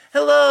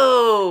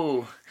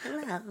Hello!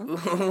 Hello.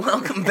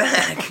 Welcome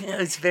back. That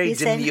was very You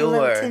demure. saying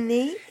hello to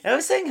me? I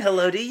was saying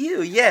hello to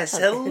you. Yes,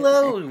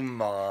 hello,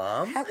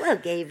 Mom. Hello,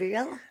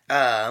 Gabriel.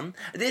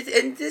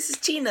 This is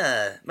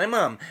Tina, my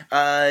mom.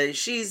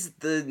 She's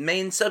the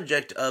main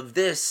subject of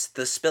the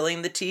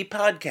Spilling the Tea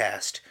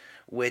podcast,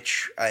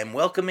 which I'm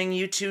welcoming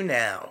you to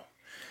now.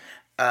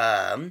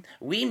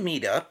 We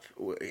meet up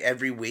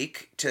every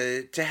week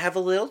to have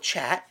a little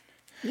chat.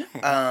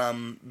 Yeah.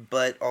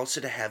 But also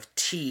to have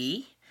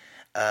tea,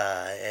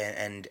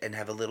 and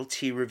have a little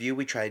tea review.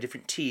 We try a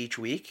different tea each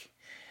week,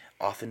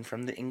 often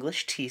from the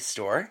English tea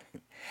store,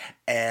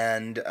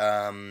 and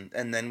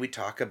then we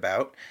talk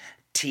about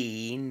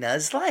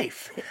Tina's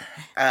life,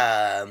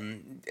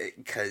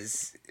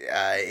 because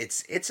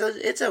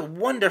it's a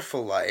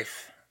wonderful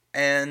life,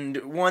 and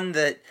one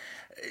that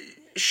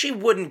she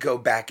wouldn't go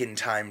back in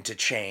time to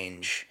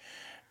change.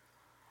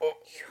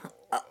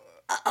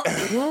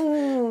 Well,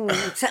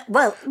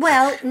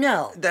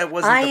 no. That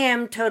wasn't I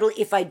am totally.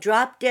 If I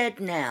drop dead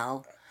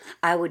now,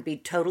 I would be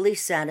totally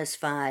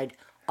satisfied.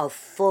 A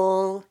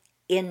full,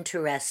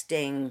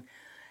 interesting,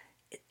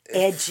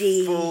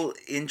 edgy, full,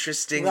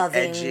 interesting,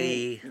 loving,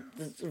 edgy.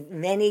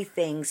 many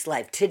things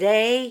life.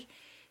 Today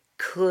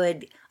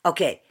could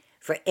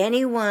for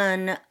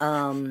anyone.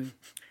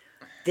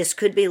 This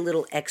could be a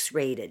little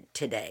X-rated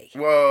today.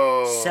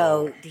 Whoa.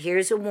 So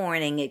here's a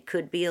warning. It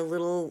could be a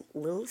little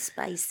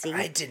spicy.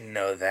 I didn't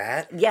know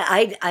that. Yeah,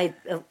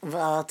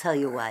 I'll tell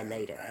you why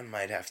later. I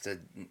might have to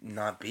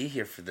not be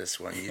here for this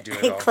one. You do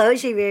it all.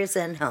 Close your ears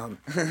and home.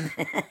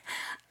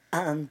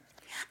 I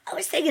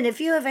was thinking, if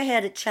you ever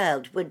had a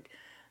child,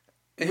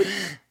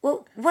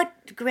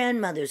 what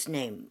grandmother's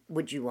name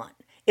would you want?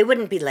 It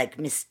wouldn't be like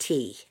Miss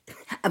T.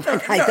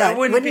 But I thought,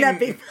 wouldn't that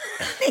be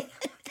funny?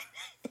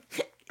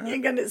 You're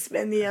going to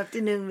spend the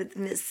afternoon with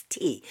Miss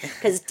T,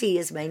 because T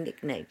is my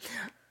nickname.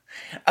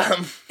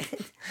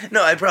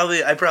 No, I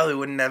probably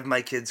wouldn't have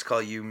my kids call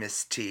you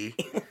Miss T.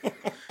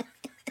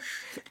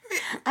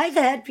 I've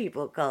had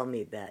people call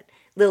me that,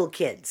 little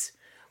kids,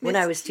 when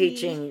I was T.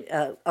 teaching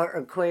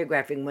or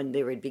choreographing when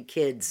there would be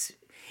kids,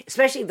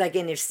 especially like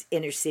inner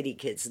city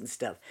kids and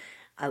stuff.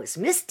 I was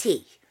Miss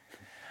T.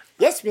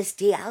 Yes, Miss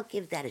T, I'll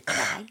give that a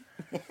try.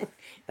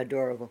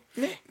 Adorable.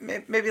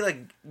 Maybe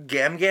like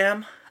Gam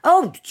Gam?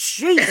 Oh,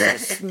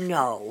 Jesus,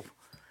 no.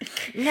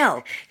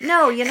 No,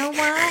 you know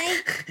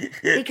why?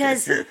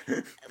 Because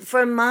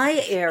for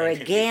my era,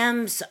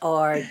 gams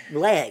are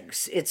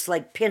legs. It's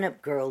like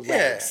pinup girl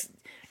legs. Yeah.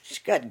 She's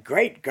got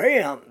great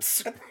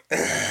gams.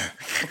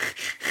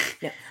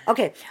 No.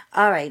 Okay,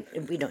 all right.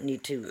 We don't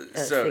need to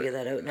figure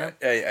that out now.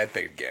 I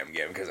picked Gam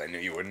Gam because I knew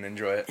you wouldn't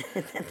enjoy it.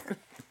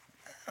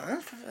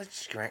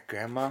 Just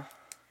Grandma?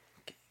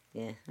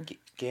 Yeah.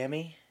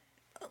 Gammy?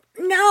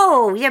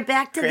 No, you're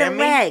back to Grammy? the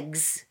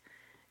legs.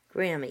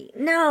 Grammy.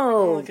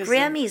 No,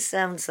 Grammy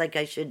sounds like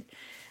I should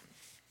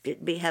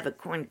have a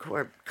corn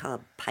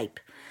cob pipe.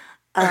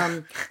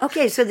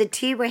 Okay, so the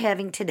tea we're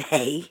having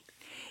today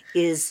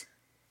is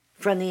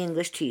from the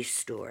English tea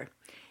store,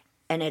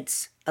 and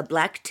it's a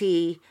black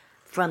tea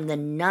from the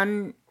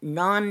Nonsuch,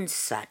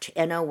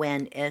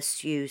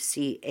 Nonsuch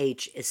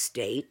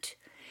Estate,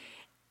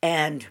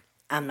 and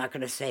I'm not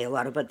going to say a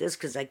lot about this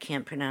because I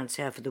can't pronounce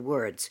half of the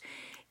words.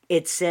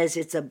 It says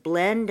it's a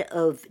blend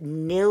of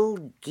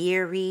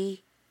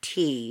Nilgiri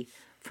tea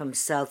from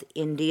South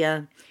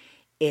India.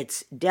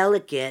 It's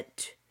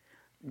delicate,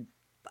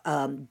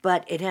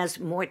 but it has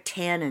more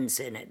tannins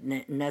in it,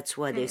 and that's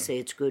why they say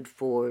it's good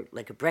for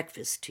like a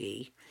breakfast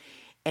tea.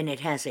 And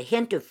it has a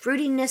hint of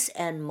fruitiness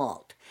and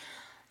malt.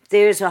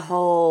 There's a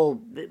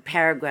whole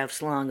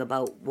paragraphs long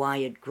about why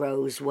it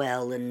grows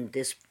well in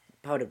this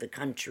part of the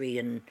country,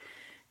 and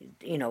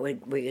you know,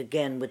 we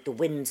again with the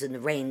winds and the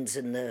rains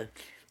and the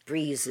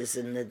breezes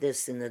and the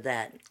this and the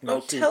that. And Oh,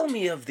 the heat. tell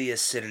me of the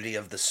acidity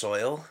of the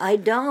soil. I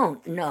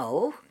don't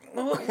know.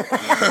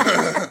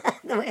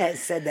 The way I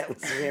said that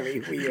was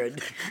very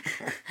weird.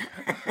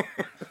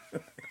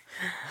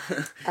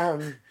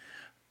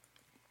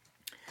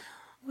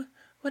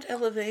 What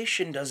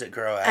elevation does it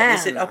grow at?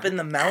 Is it up in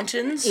the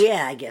mountains?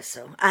 Yeah, I guess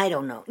so. I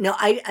don't know. No,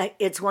 I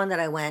it's one that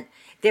I went.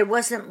 There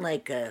wasn't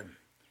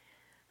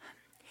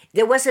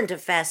a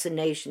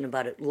fascination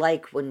about it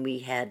like when we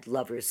had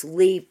Lover's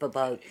Leap,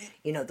 about,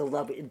 you know, the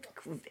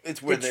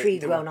tree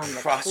grown on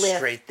the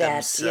cliff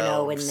that, you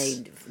know, when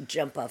they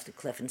jump off the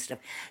cliff and stuff.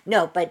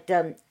 No, but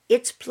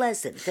it's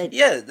pleasant.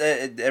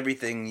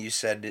 Everything you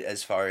said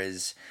as far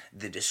as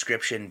the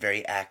description,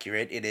 very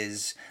accurate. It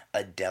is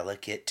a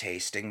delicate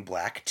tasting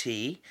black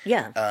tea.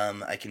 Yeah.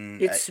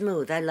 It's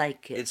smooth. I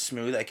like it. It's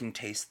smooth. I can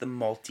taste the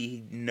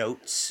malty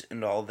notes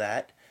and all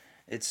that.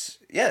 It's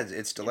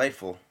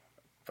delightful.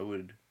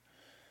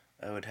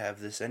 I would have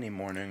this any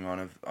morning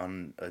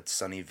on a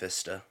sunny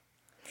vista.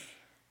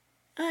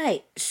 All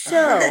right.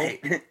 So,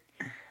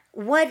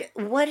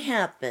 what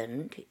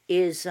happened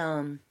is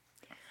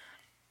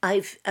I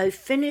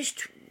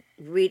finished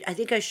read. I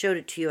think I showed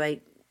it to you.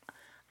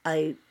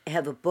 I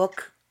have a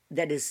book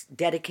that is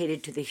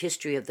dedicated to the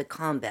history of the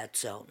combat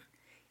zone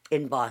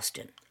in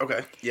Boston.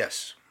 Okay.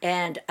 Yes.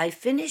 And I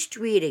finished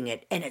reading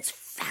it, and it's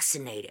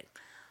fascinating.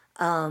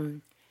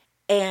 And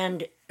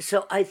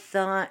so I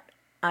thought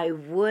I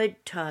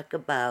would talk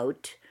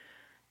about,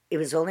 it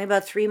was only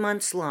about 3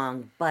 months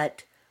long,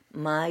 but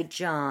my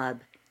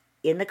job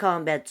in the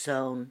combat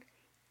zone,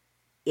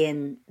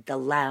 in the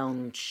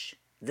lounge,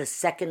 the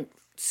second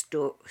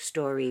floor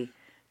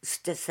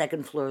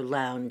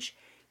lounge,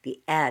 the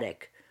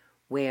attic,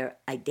 where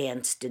I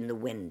danced in the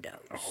windows.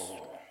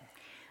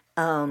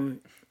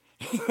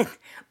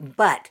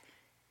 But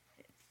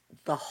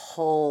the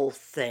whole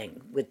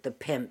thing with the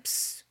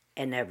pimps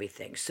and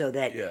everything, so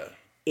that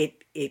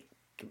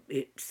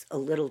it's a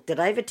little. Did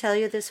I ever tell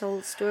you this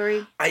whole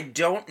story? I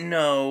don't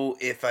know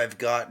if I've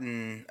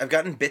gotten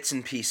bits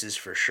and pieces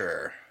for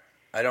sure.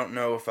 I don't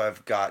know if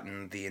I've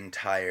gotten the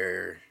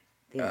entire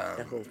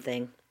The whole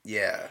thing.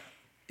 yeah,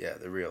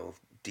 the real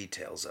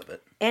details of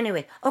it.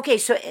 Anyway, okay,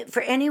 so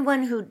for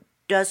anyone who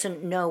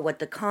doesn't know what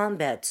the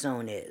combat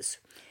zone is,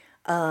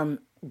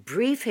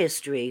 brief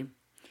history.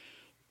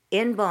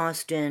 In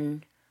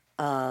Boston,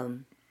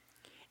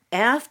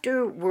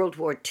 after World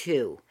War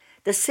II,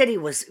 the city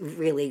was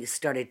really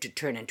started to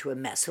turn into a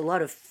mess. A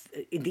lot of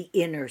the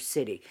inner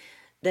city,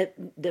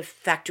 the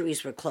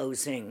factories were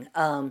closing,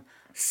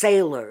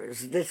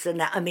 sailors, this and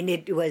that. I mean,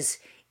 it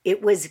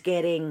was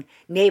getting,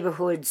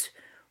 neighborhoods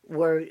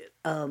were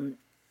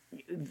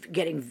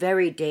getting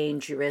very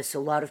dangerous. A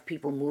lot of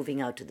people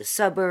moving out to the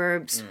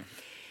suburbs,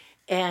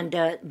 and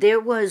there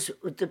was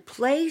the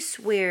place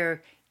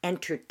where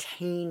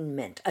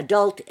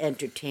adult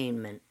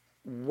entertainment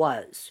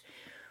was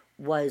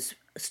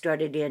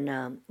started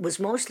in was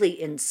mostly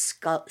in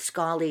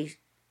Scully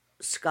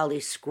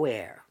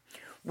Square,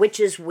 which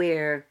is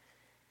where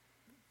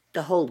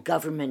the whole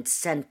government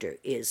center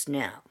is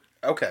now.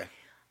 Okay.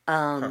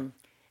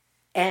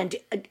 And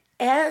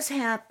as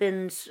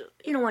happens,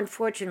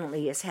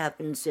 unfortunately, as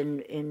happens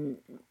in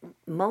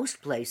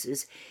most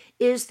places,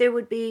 is there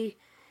would be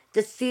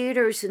the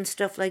theaters and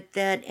stuff like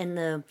that, and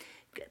the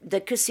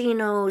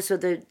casinos or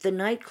the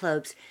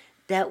nightclubs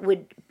that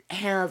would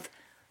have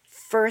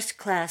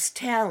first-class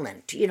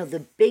talent,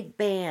 the big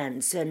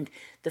bands and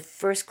the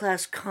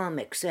first-class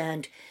comics,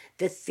 and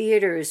the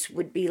theaters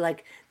would be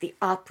like the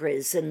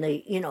operas and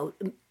the,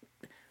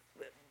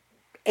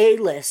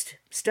 A-list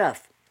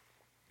stuff.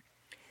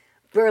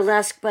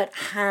 Burlesque, but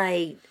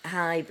high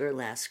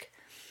burlesque.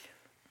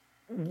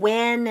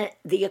 When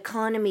the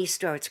economy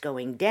starts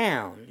going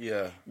down,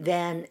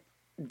 then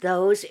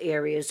those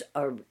areas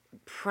are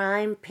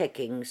prime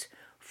pickings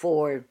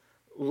for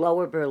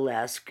lower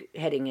burlesque,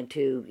 heading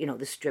into,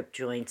 the strip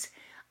joints.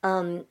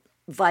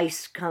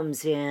 Vice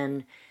comes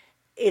in.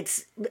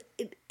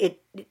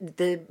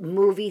 The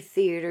movie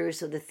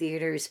theaters or the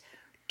theaters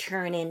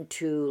turn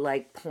into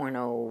like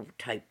porno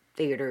type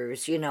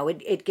theaters.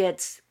 It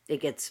gets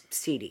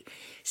seedy.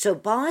 So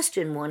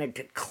Boston wanted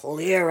to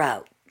clear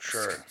out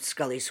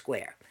Scully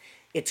Square.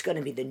 It's going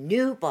to be the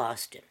new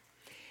Boston.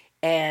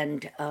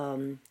 And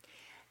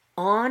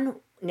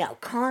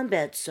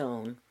Combat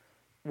Zone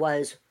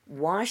was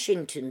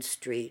Washington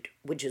Street,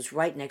 which is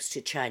right next to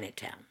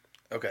Chinatown.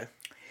 Okay.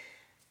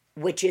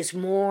 Which is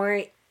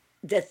more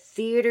the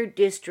theater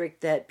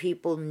district that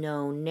people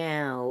know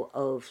now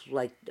of,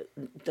 like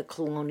the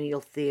Colonial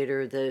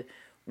Theater, the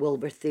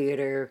Wilbur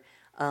Theater,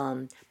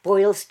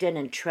 Boylston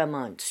and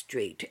Tremont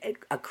Street,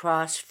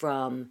 across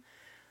from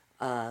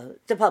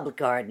the Public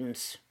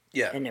Gardens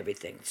and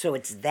everything. So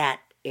it's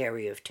that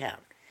area of town.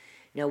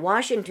 Now,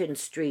 Washington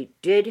Street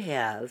did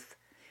have,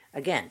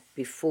 again,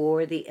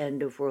 before the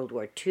end of World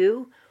War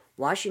II,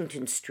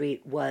 Washington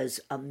Street was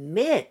a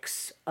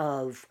mix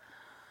of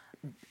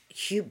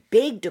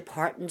big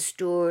department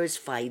stores,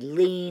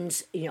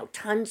 Filene's,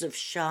 tons of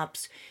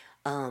shops.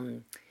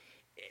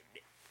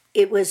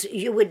 It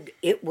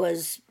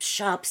was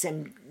shops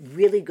and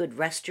really good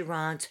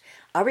restaurants.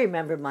 I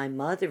remember my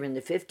mother in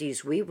the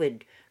 50s, we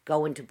would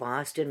go into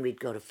Boston, we'd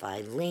go to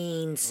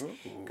Filene's,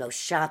 go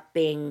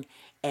shopping,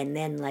 and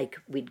then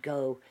we'd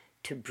go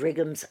to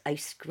Brigham's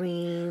ice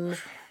cream.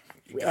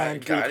 Gotta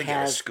get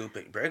a scoop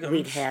at Brigham's.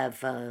 We'd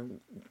have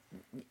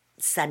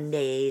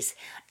Sundays.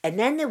 And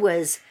then there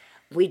was,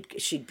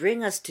 she'd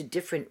bring us to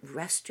different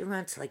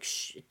restaurants, like,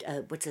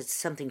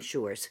 something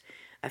Shores.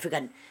 I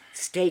forgot,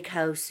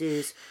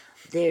 steakhouses.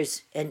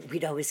 And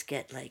we'd always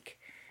get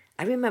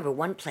I remember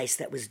one place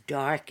that was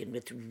dark and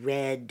with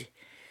red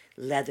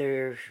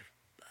leather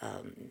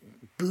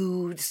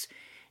booths,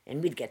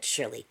 and we'd get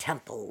Shirley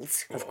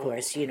Temples, of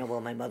course,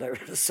 while my mother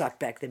sucked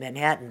back the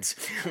Manhattans.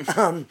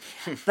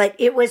 But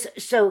it was,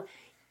 so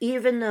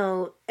even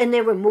though, and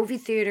there were movie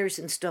theaters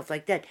and stuff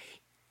like that,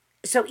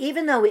 so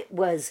even though it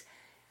was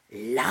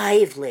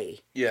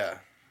lively,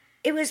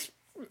 it was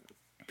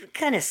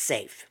kind of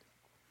safe.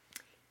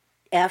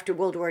 After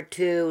World War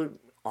II,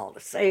 all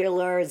the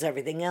sailors,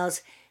 everything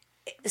else,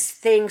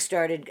 things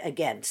started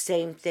again.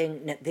 Same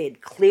thing. They were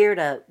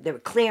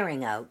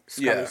clearing out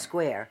Scully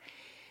Square,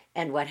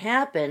 and what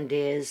happened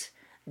is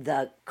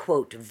the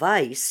quote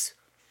Vice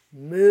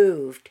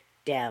moved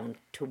down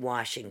to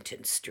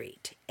Washington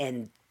Street,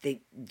 and the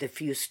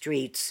few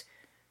streets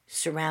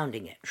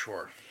surrounding it.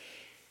 Sure.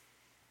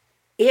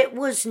 It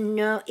was in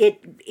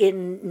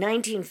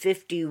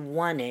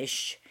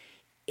 1951ish,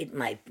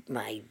 my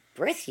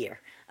birth year.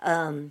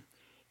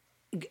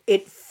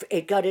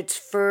 It got its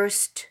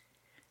first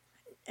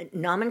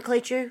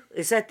nomenclature.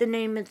 Is that the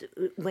name of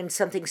when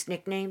something's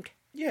nicknamed?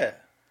 Yeah.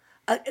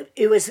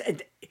 It was.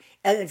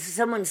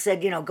 Someone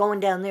said, going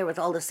down there with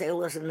all the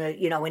sailors and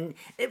and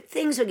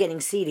things are getting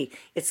seedy.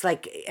 It's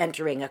like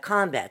entering a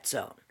combat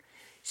zone.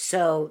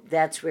 So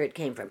that's where it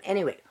came from.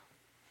 Anyway,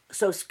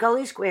 so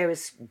Scully Square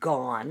is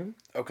gone.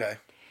 Okay.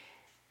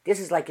 This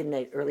is like in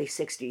the early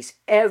 60s.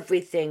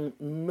 Everything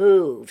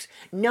moves.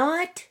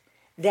 Not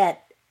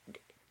that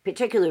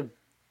particular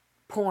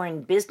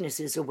porn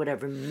businesses or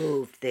whatever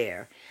moved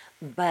there,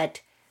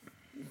 but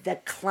the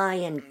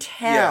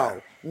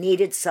clientele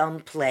needed some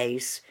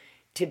place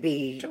to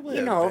be, to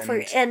live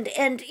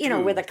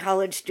where the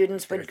college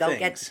students would go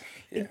things.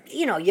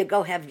 you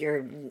go have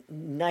your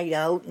night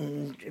out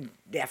and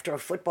after a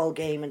football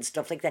game and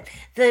stuff like that.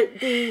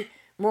 The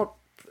more,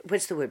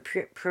 what's the word?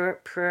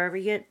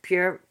 Prurient?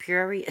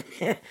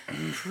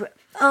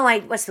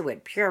 What's the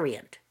word?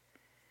 Prurient.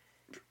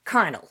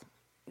 Carnal.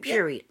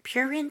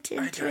 Prurient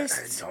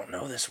interests? I don't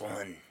know this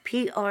one.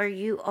 Prurient or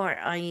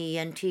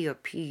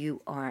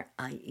Purient?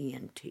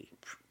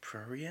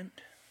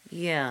 Prurient?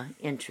 Yeah,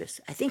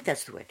 interest. I think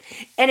that's the word.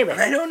 Anyway.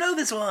 I don't know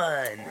this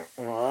one.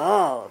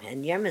 Whoa,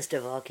 and you're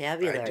Mr.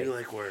 Vocabulary. I do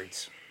like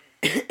words.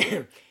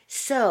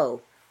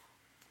 So,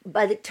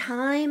 by the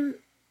time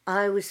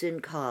I was in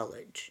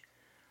college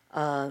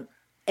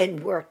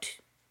and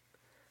worked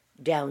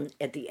down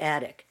at the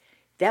attic,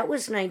 that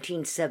was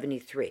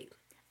 1973.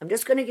 I'm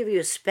just going to give you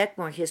a speck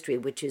more history,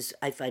 which is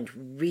I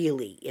find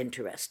really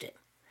interesting.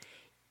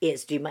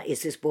 Is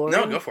this boring?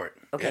 No, go for it.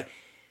 Okay, yeah.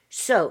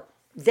 So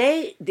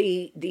the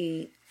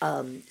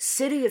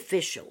city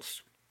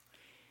officials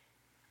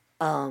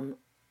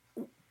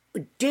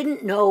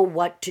didn't know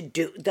what to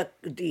do.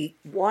 The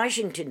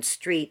Washington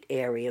Street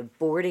area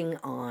bordering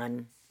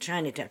on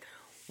Chinatown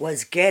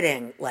was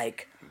getting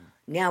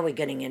now we're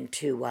getting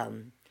into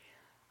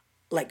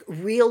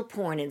real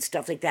porn and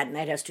stuff like that, and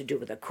that has to do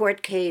with a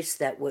court case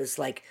that was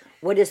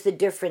what is the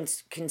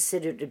difference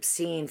considered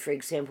obscene, for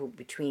example,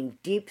 between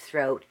Deep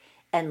Throat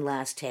and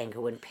Last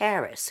Tango in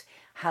Paris?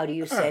 How do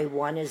you say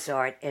one is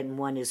art and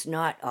one is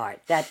not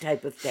art? That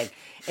type of thing.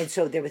 And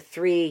so there were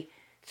three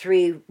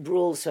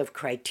rules of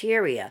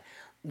criteria,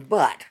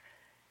 but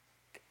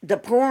the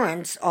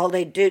porns, all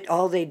they did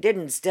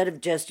instead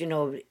of just in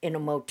a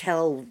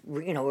motel,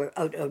 or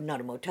not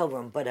a motel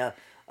room, but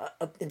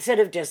instead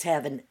of just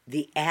having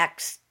the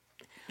acts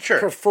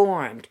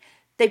performed,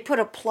 they put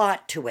a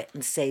plot to it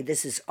and say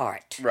this is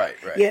art. Right.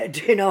 Yeah,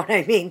 do you know what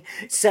I mean?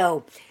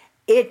 So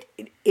it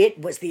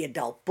was the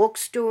adult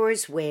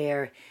bookstores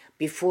where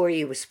before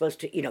you were supposed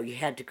to, you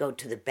had to go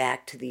to the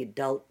back to the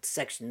adult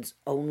sections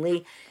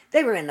only.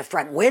 They were in the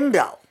front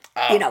window,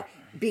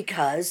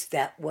 because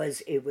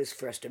it was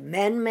First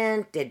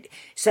Amendment.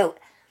 So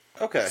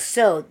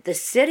the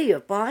city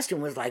of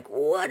Boston was like,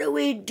 what do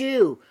we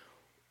do?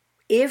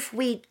 If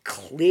we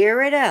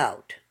clear it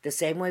out the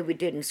same way we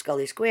did in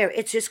Scully Square,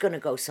 it's just going to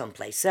go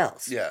someplace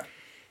else. Yeah.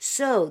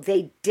 So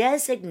they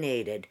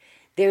designated,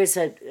 there's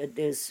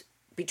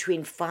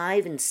between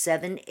 5 and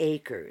 7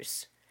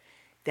 acres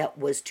that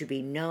was to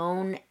be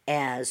known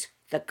as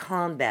the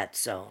combat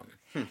zone.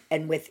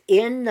 And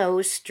within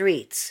those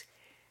streets,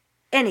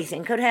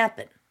 anything could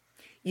happen.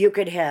 You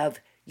could have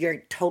your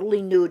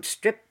totally nude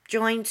strip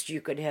joints,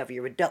 you could have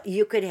your adult,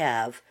 you could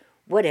have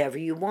whatever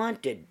you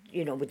wanted,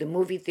 with the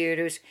movie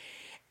theaters,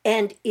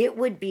 and it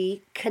would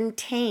be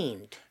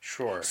contained.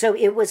 Sure. So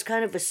it was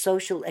kind of a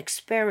social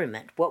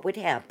experiment. What would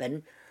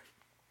happen?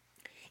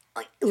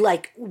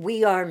 Like,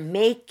 we are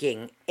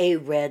making a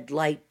red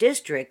light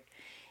district,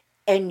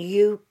 and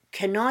you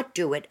cannot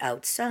do it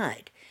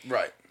outside.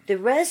 Right. The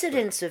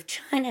residents of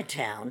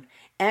Chinatown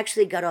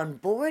actually got on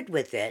board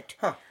with it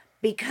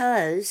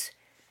because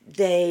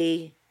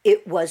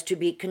it was to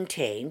be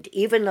contained,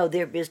 even though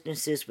their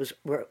businesses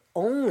were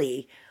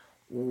only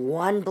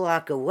 1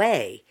 block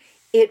away.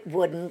 It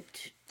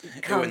wouldn't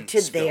come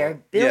to their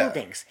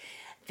buildings. Yeah.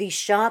 The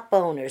shop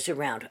owners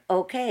around,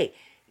 okay,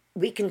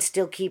 we can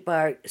still keep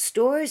our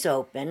stores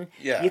open.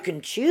 Yeah. You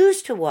can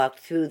choose to walk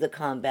through the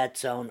combat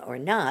zone or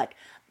not,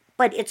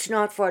 but it's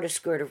not far to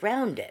skirt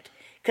around it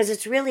because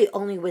it's really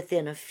only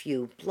within a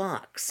few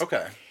blocks.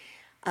 Okay.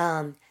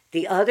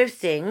 The other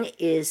thing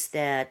is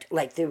that,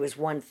 there was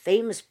one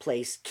famous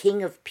place,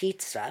 King of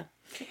Pizza.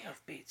 King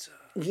of Pizza.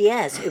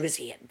 Yes,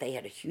 they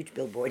had a huge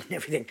billboard and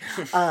everything.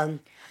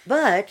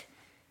 But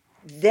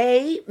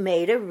they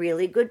made a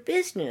really good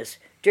business.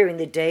 During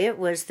the day, it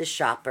was the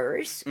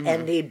shoppers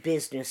and the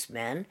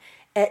businessmen.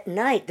 At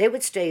night, they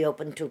would stay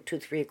open until 2,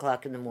 3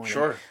 o'clock in the morning.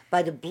 Sure.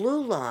 By the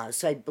blue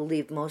laws, I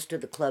believe most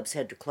of the clubs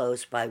had to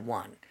close by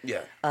 1.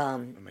 Yeah,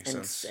 that makes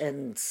sense.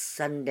 And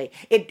Sunday,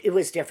 it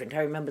was different. I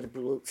remember the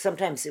blue.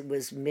 Sometimes it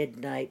was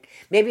midnight.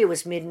 Maybe it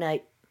was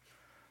midnight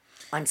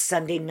on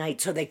Sunday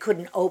night, so they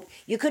couldn't open.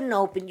 You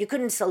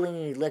couldn't sell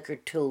any liquor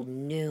till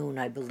noon,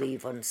 I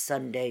believe, on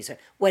Sundays or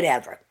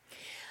whatever.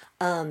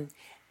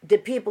 The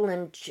people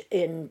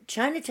in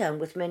Chinatown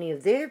with many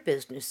of their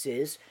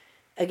businesses,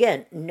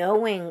 again,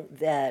 knowing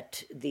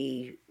that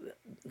the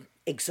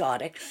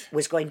exotic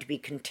was going to be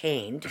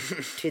contained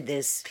to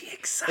this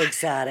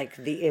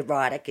the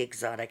erotic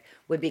exotic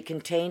would be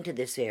contained to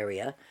this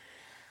area.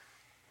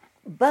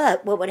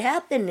 But what would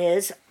happen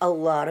is a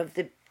lot of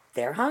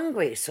they're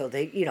hungry, so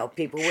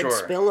people would Sure.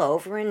 spill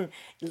over and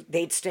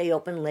they'd stay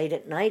open late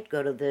at night,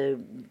 go to the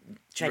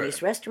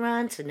Chinese Right.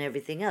 restaurants and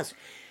everything else.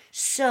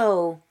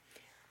 So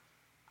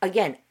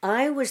again,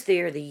 I was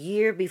there the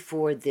year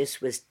before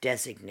this was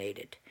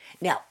designated.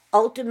 Now,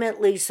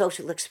 ultimately,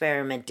 social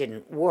experiment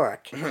didn't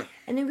work.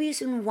 And the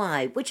reason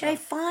why, which I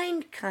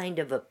find kind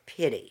of a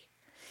pity,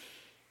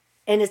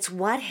 and it's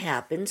what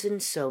happens in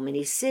so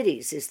many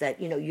cities, is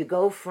that, you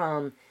go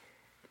from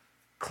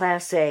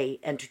Class A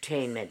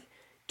entertainment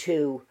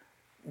to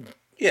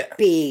Yeah.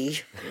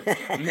 B,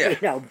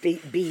 Yeah.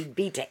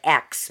 B to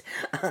X,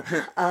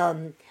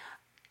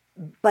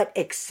 but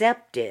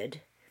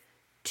accepted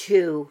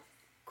to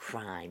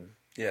crime.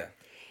 Yeah.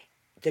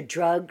 The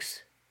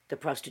drugs, the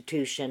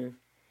prostitution,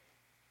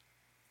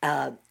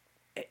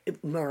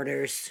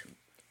 murders.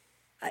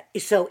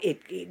 So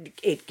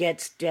it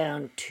gets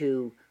down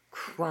to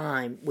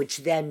crime, which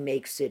then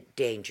makes it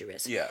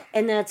dangerous. Yeah.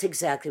 And that's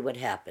exactly what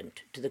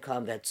happened to the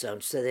combat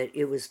zone, so that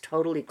it was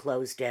totally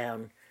closed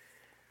down.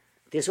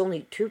 There's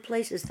only 2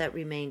 places that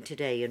remain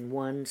today in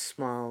one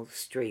small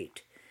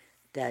street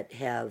that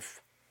have,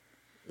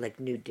 like,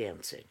 nude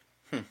dancing.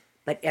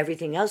 But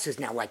everything else is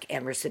now like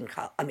Emerson.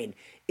 I mean,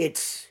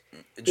 it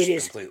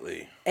is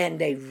completely. And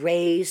they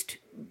raised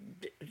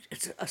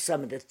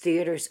some of the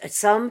theaters.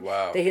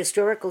 Wow. The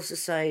Historical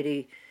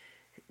Society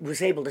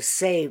was able to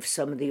save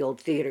some of the old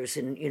theaters,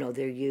 and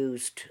they're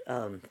used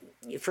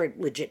for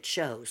legit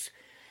shows,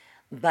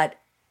 but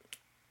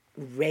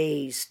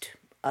raised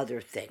other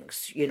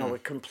things. Were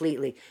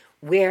completely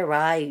where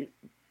I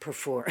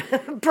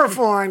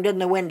performed in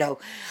the window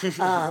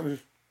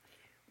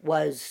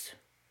was.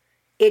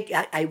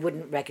 I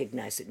wouldn't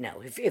recognize it now.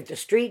 If the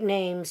street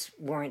names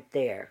weren't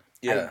there,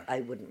 Yeah. I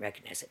wouldn't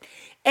recognize it.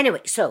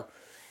 Anyway, so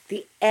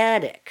the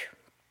attic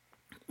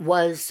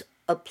was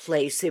a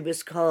place. It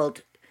was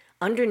called,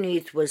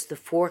 underneath was the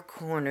Four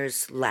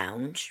Corners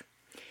Lounge.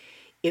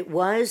 It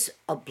was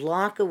a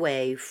block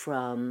away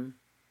from,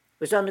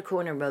 it was on the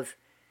corner of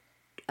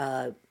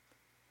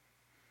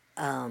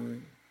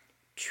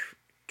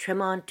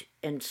Tremont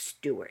and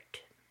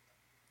Stewart.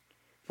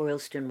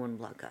 Boylston, one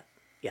block up.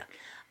 Yeah.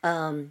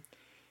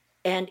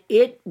 And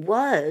it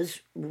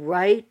was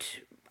right,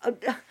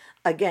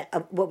 again,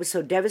 what was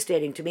so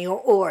devastating to me,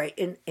 or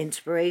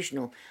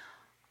inspirational,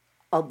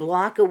 a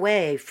block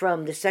away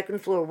from the second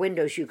floor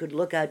windows, you could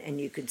look out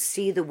and you could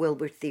see the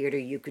Wilbur Theater.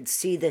 You could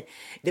see there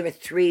were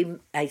 3,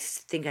 I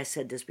think I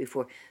said this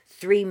before,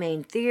 3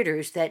 main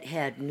theaters that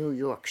had New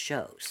York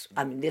shows.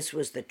 I mean, this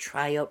was the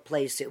tryout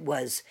place. It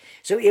was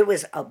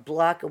a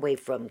block away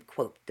from,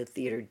 quote, the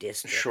theater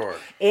district. Sure.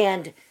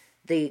 And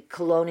the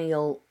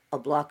Colonial, a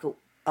block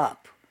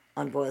up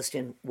on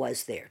Boylston,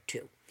 was there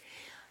too.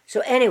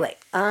 So anyway,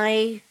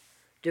 the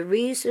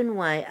reason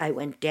why I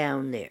went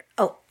down there,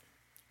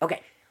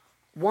 okay,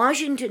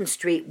 Washington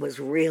Street was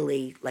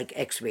really like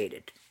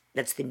X-rated.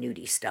 That's the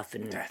nudie stuff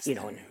and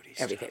and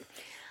everything.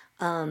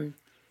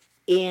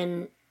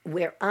 In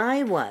where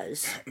I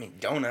was, I mean,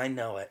 don't I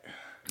know it?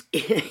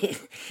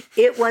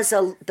 it was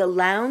the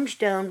lounge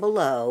down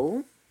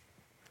below.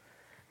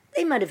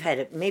 They might have had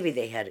it. Maybe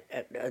they had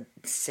a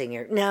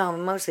singer. No,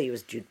 mostly it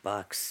was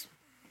jukebox.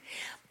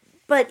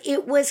 But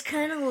it was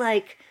kind of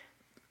like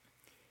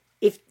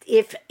if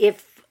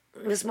it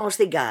was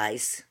mostly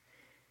guys.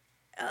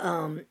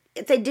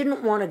 If they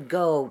didn't want to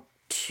go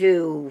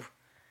to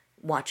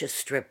watch a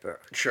stripper,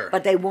 Sure,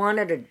 but they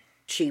wanted a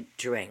cheap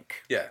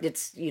drink. Yeah,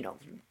 it's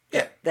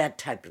yeah, that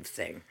type of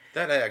thing.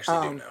 That I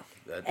actually do know.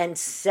 And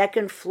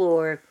second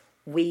floor,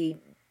 we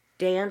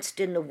danced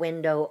in the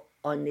window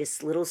on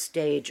this little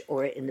stage,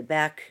 or in the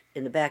back.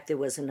 In the back, there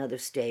was another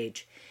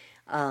stage,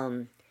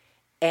 and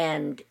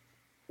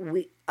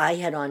I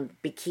had on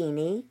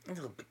bikini. A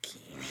little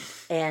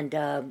bikini. And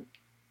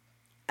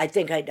I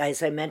think,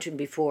 as I mentioned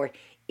before,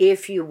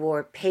 if you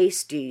wore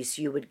pasties,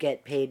 you would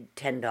get paid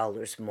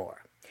 $10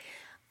 more.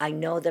 I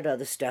know that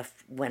other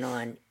stuff went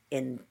on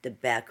in the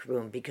back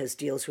room because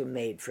deals were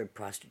made for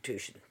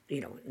prostitution,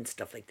 and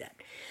stuff like that.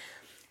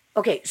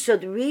 Okay, so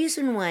the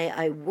reason why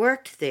I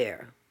worked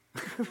there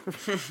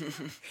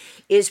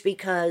is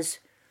because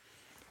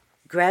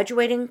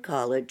graduating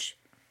college,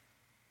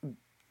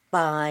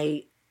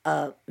 by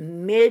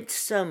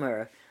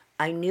midsummer,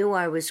 I knew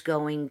I was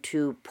going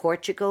to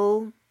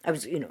Portugal.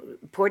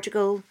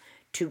 Portugal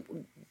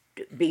to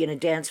be in a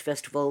dance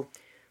festival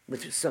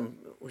with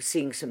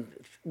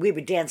we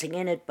were dancing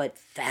in it, but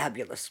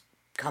fabulous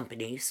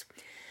companies.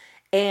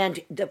 And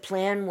the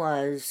plan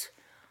was,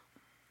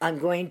 I'm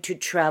going to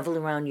travel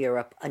around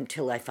Europe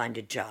until I find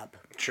a job.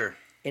 Sure.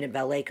 In a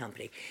ballet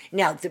company.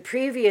 Now, the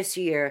previous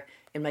year,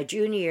 in my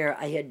junior year,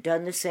 I had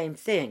done the same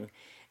thing.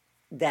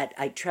 That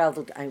I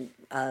traveled, I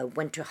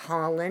went to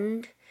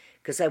Holland,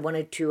 because I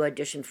wanted to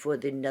audition for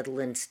the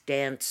Netherlands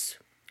dance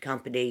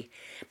company,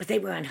 but they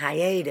were on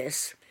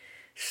hiatus.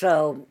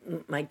 So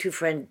my two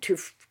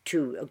friends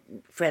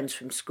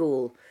from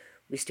school,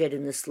 we stayed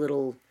in this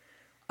little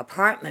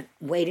apartment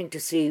waiting to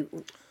see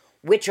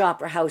which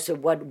opera house or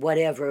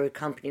whatever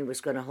company was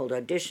going to hold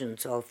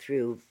auditions all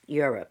through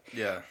Europe.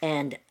 Yeah.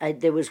 And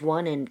there was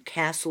one in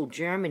Kassel,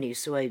 Germany,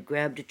 so I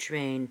grabbed a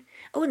train.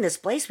 Oh, and this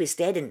place we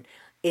stayed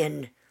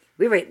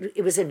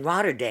it was in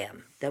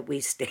Rotterdam that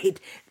we stayed.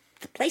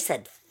 The place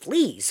had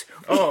fleas.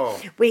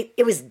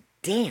 It was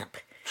damp.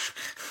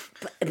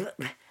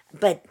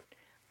 But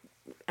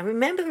I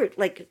remember,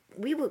 like,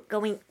 we were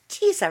going,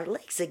 geez, our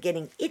legs are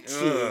getting itchy,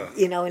 and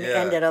it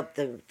ended up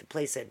the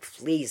place had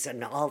fleas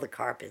on all the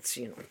carpets,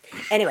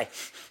 Anyway,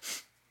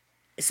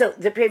 so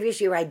the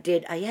previous year I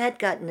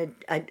auditioned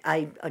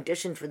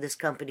for this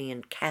company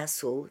in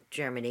Kassel,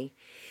 Germany,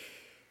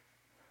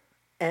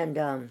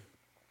 and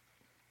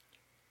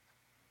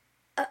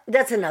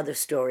that's another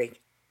story.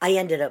 I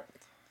ended up,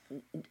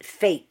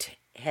 fate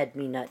had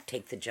me not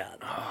take the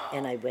job,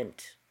 and I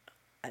went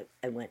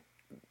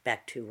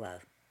back to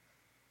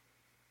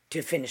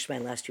finish my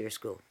last year of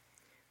school.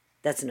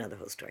 That's another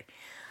whole story.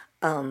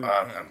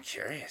 I'm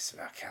curious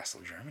about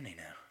Kassel, Germany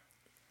now.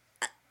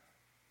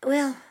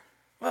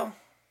 Well,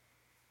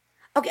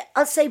 okay,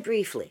 I'll say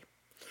briefly.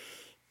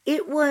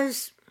 It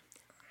was,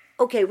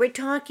 okay, we're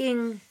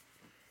talking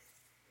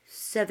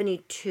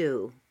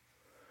 72.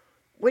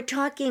 We're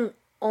talking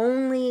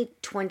only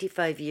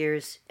 25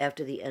 years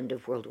after the end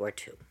of World War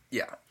II.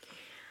 Yeah.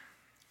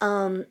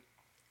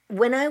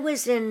 When I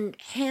was in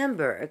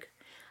Hamburg,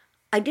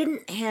 I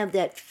didn't have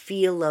that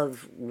feel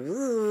of,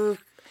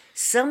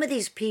 some of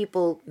these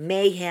people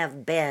may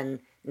have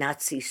been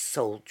Nazi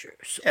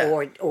soldiers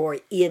or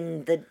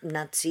in the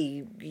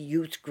Nazi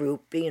youth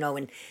group,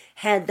 and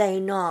had they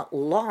not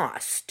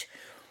lost,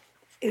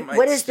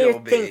 what is their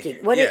thinking?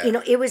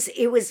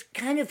 It was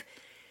kind of,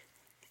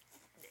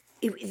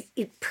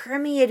 it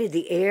permeated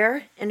the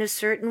air in a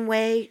certain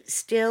way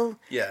still.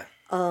 Yeah.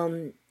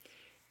 And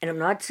I'm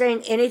not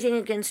saying anything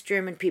against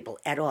German people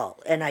at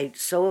all, and I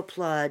so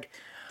applaud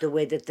the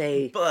way that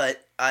they...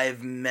 But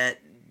I've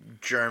met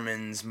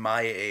Germans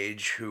my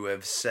age who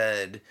have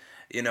said,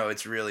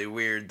 it's really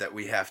weird that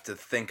we have to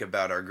think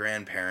about our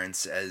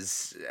grandparents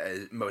as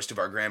most of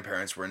our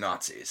grandparents were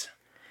Nazis.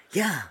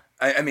 Yeah.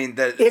 I mean,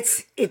 that...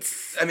 It's...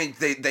 I mean,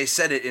 they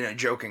said it in a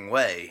joking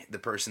way, the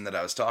person that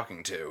I was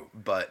talking to,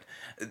 but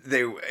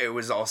it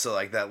was also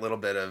like that little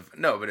bit of,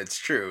 no, but it's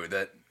true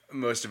that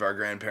most of our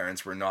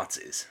grandparents were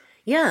Nazis.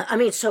 Yeah, I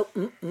mean, so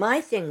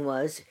my thing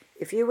was,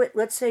 if you were,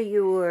 let's say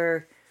you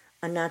were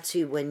a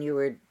Nazi when you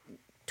were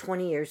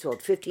 20 years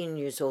old, 15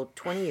 years old,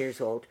 20 years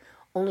old,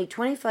 only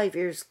 25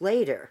 years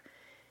later,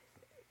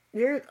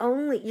 you're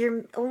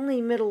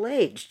only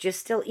middle-aged, just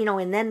still,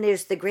 and then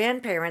there's the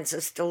grandparents are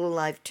still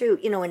alive too,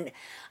 and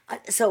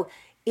so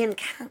in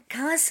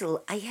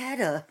Kassel,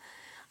 I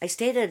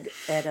stayed at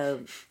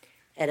a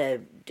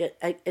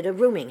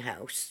rooming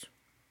house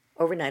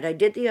overnight. I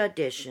did the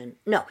audition.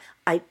 No,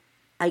 I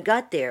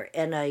got there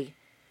and it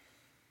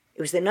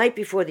was the night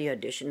before the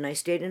audition, and I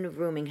stayed in a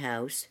rooming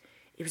house.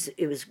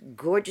 It was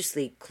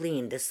gorgeously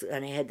clean.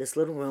 And I had this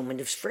little room, and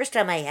it was the first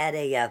time I had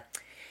a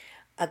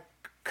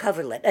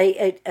coverlet,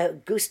 a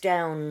goose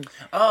down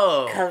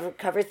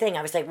cover thing.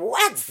 I was like,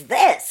 "What's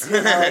this?"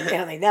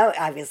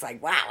 I was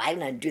like, "Wow, I'm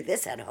gonna do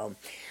this at home."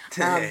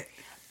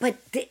 But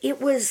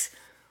it was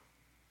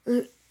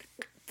the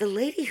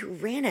lady who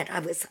ran it.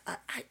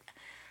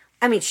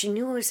 I mean, she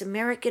knew I was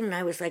American, and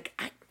I was like,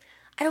 I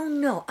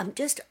don't know. I'm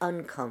just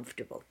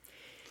uncomfortable.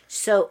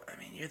 So I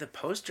mean, you're the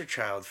poster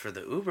child for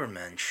the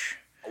Ubermensch.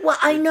 Well,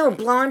 I know,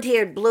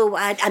 blonde-haired,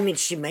 blue-eyed. I mean,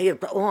 she may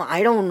have... Oh,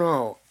 I don't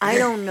know.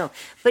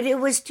 But it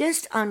was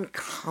just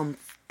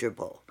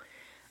uncomfortable.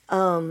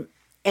 And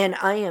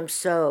I am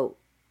so...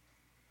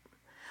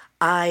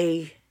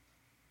 I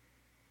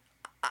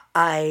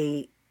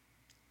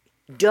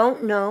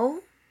don't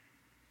know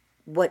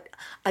what...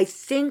 I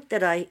think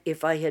that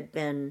if I had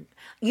been...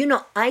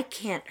 I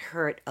can't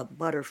hurt a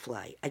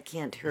butterfly. I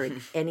can't hurt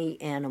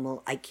any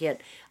animal. I can't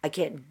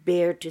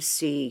bear to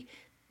see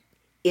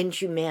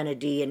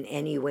inhumanity in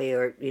any way,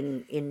 or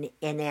in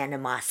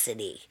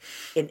animosity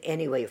in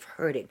any way of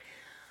hurting.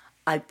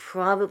 I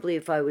probably,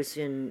 if I was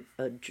in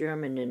a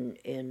German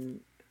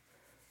in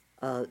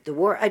the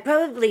war, I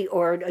probably,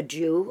 or a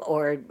Jew,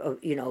 or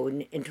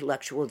an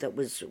intellectual that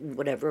was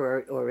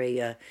whatever, or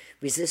a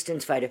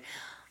resistance fighter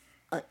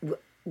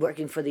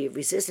working for the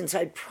resistance,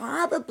 I'd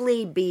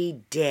probably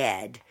be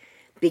dead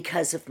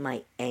because of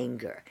my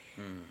anger.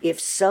 If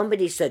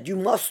somebody said, "You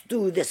must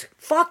do this,"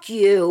 fuck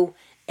you.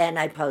 And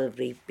I'd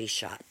probably be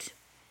shot.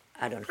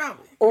 I don't know.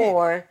 Probably.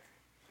 Or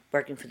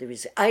working for the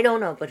resistance. I don't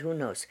know, but who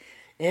knows?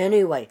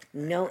 Anyway,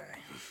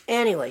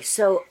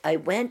 so I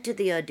went to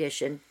the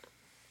audition,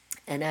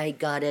 and I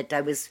got it.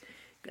 I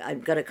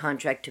got a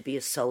contract to be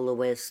a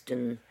soloist,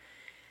 and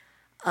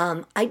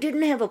I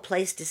didn't have a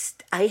place to...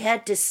 I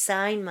had to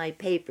sign my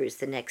papers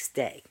the next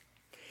day.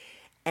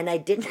 And I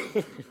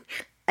didn't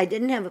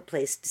have a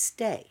place to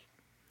stay.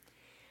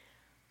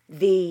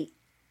 the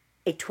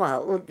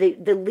étoile, well,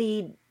 the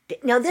lead.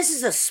 Now this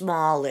is a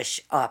smallish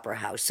opera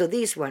house, so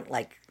these weren't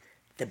like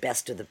the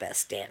best of the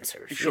best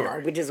dancers,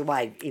 Sure. which is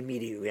why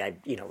immediately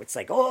it's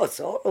like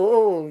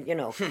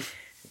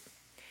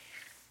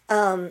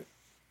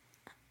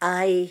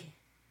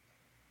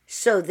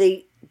so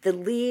the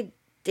lead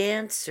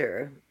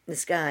dancer,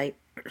 this guy,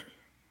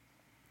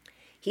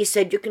 he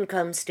said, you can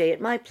come stay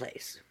at my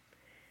place.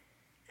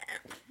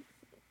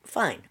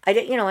 Fine. I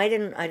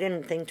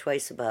didn't think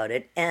twice about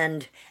it.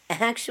 And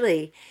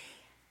actually,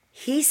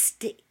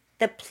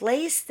 the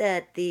place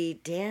that the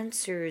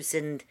dancers,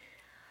 and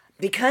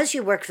because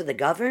you work for the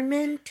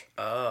government,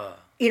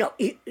 in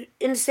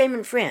the same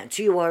in France,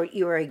 you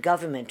are a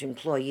government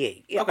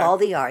employee. Okay. All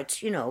the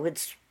arts,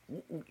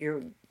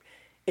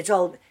 it's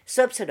all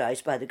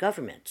subsidized by the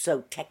government.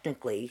 So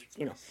technically,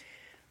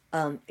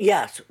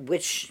 yes,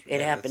 which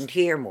it happened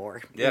here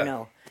more,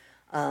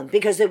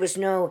 because it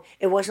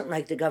wasn't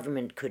like the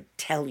government could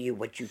tell you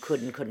what you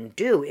could and couldn't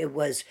do. It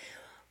was,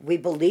 we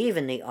believe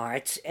in the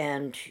arts,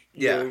 and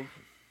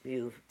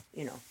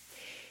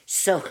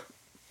so,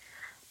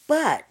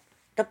 but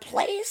the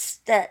place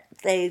that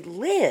they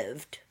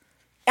lived,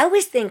 I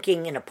was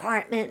thinking an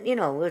apartment,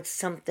 it's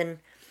something.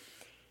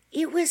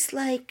 It was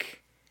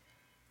like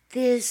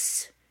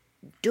this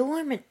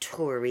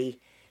dormitory,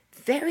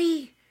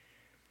 very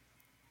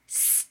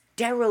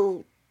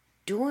sterile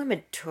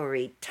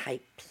dormitory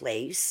type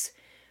place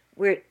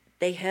where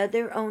they had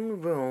their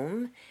own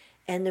room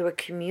and there were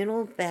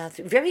communal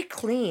bathrooms, very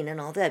clean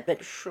and all that,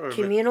 but sure,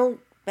 communal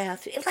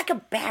bathroom. It's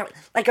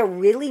like a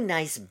really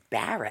nice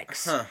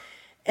barracks.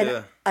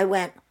 And I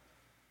went,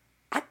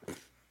 I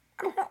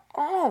don't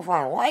know if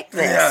I like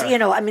this.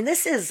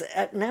 This is,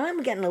 now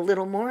I'm getting a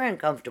little more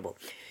uncomfortable.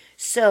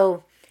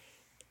 So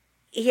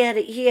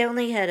he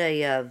only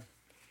had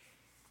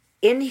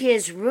in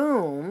his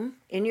room,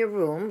 in your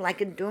room, like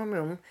a dorm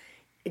room,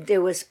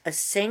 there was a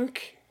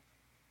sink,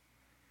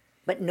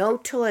 but no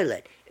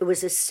toilet. It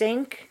was a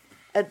sink,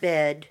 a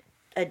bed,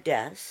 a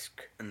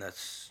desk. And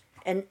that's...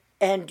 And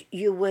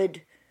you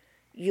would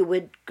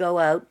go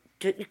out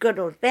to go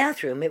to the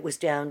bathroom. It was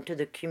down to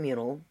the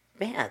communal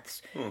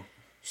baths.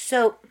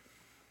 So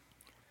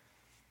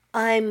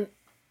I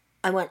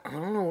went, I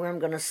don't know where I'm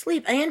going to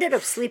sleep. I ended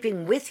up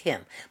sleeping with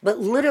him, but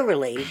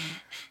literally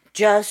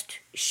just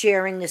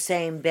sharing the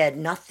same bed.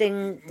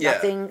 Nothing.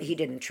 He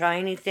didn't try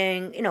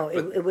anything.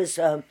 It was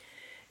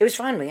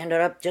fine. We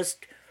ended up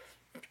just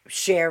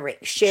sharing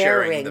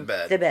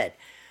the bed.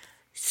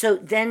 So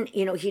then,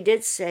 he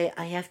did say,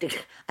 I have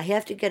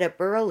to get up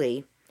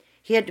early.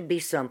 He had to be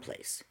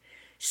someplace.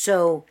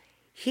 So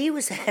he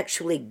was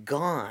actually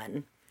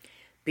gone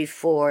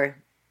before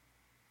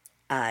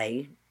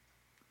I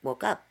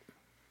woke up.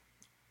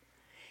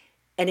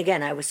 And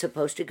again, I was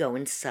supposed to go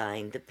and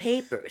sign the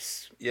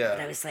papers. Yeah.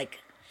 But I was like,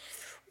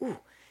 ooh.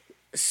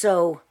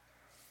 So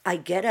I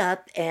get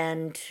up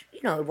and,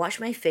 wash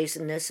my face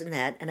and this and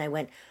that. And I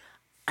went,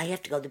 I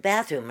have to go to the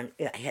bathroom. And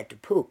I had to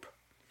poop.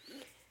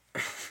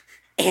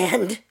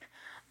 And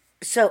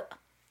so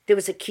there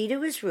was a key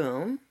to his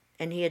room.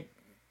 And he had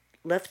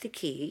left the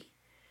key.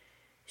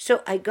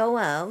 So I go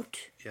out.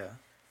 Yeah.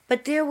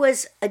 But there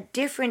was a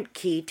different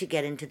key to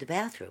get into the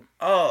bathroom.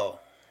 Oh.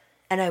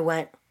 And I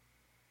went,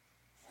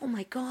 oh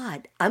my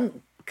God,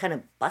 I'm kind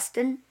of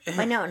busting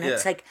by now. And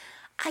it's like,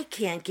 I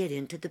can't get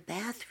into the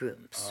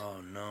bathrooms.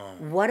 Oh no.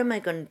 What am I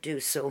going to do?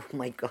 So, oh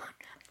my God,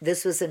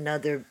 this was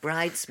another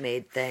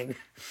bridesmaid thing.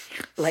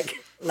 like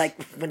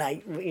when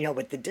I,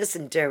 with the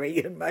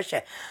dysentery in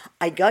Russia,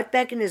 I got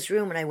back in his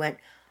room and I went,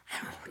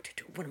 I don't know what to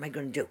do. What am I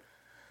going to do?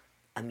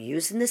 I'm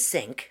using the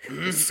sink.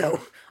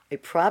 So I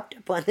propped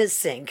up on the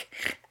sink.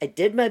 I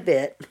did my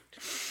bit.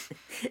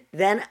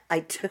 Then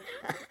I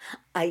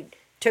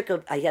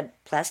had a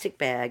plastic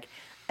bag.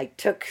 I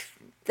took,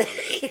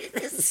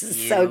 this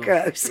is so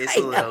gross. It's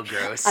a little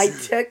gross. I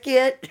took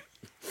it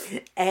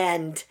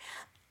and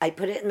I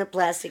put it in the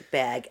plastic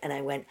bag and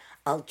I went,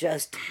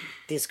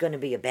 there's going to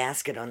be a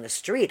basket on the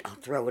street. I'll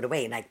throw it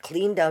away. And I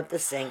cleaned out the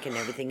sink and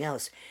everything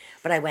else.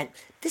 But I went,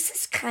 this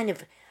is kind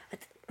of,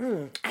 I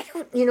don't,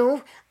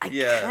 I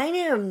kind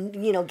of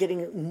am,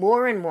 getting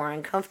more and more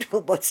uncomfortable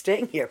about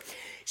staying here.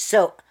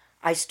 So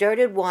I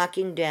started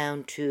walking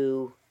down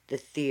to the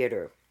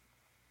theater.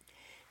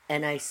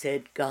 And I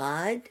said,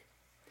 God,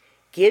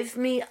 give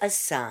me a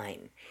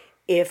sign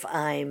if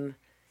I'm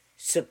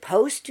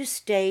supposed to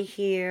stay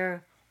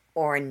here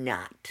or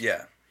not.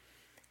 Yeah.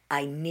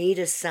 I need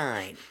a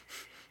sign.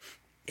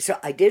 So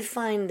I did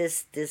find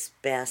this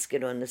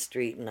basket on the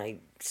street, and I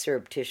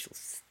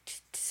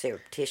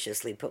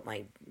surreptitiously put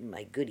my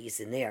goodies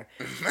in there.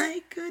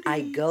 My goodies.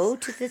 I go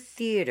to the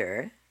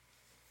theater,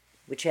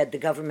 which had the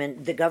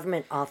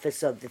government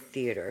office of the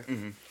theater,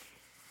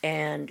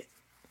 and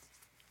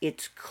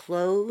it's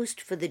closed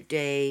for the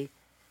day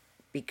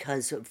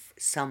because of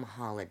some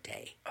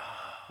holiday,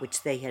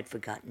 which they had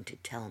forgotten to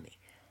tell me.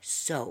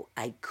 So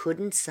I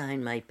couldn't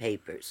sign my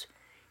papers.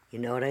 You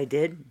know what I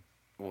did?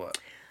 What?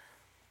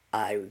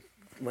 I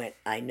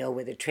know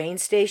where the train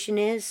station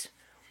is.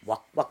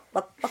 Walk.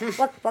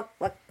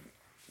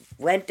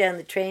 went down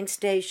the train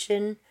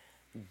station,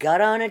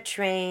 got on a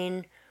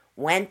train,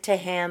 went to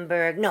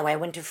Hamburg. No, I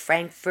went to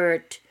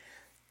Frankfurt,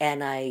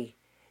 and I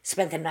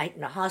spent the night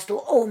in a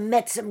hostel. Oh,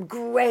 met some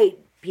great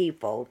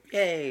people.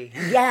 Yay.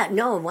 Yeah,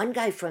 no, one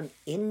guy from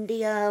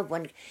India,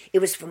 it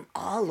was from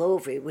all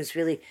over. It was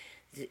really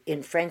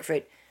in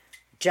Frankfurt.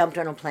 Jumped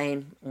on a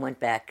plane, went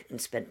back, and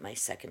spent my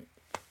second.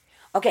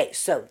 Okay,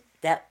 so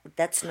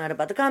that's not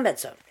about the combat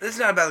zone. It's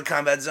not about the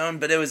combat zone,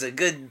 but it was a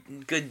good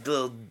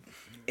little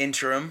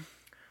interim.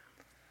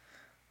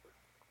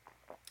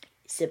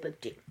 Sip of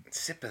tea.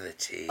 Sip of the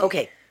tea.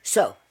 Okay,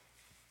 so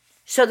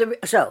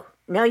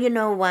now you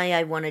know why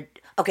I wanted.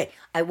 Okay,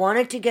 I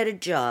wanted to get a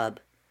job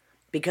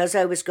because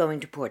I was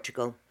going to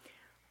Portugal,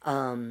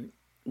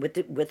 with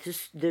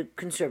the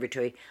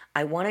conservatory.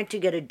 I wanted to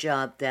get a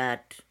job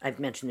that I've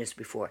mentioned this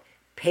before,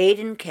 paid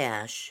in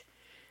cash,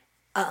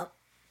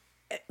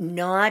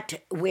 not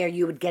where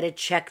you would get a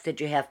check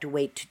that you have to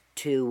wait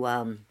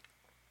to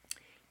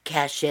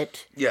cash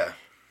it. Yeah.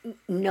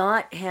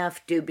 Not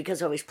have to,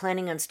 because I was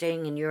planning on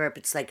staying in Europe.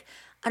 It's like,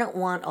 I don't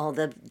want all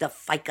the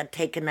FICA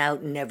taken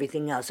out and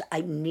everything else.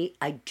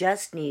 I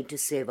just need to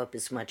save up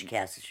as much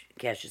cash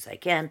as I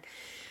can.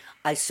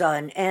 I saw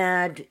an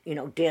ad,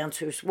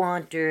 dancers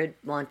wanted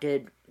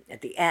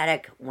at the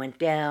attic, went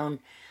down.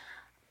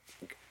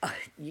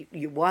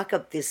 You walk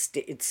up this,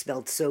 it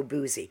smelled so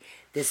boozy,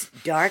 this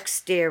dark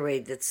stairway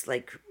that's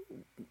like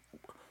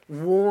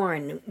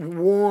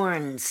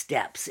worn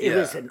steps. It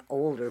was an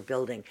older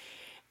building.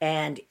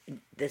 And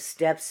the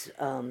steps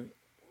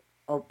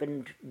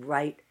opened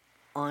right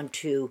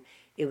onto,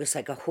 it was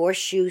like a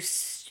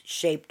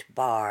horseshoe-shaped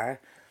bar,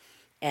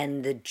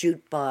 and the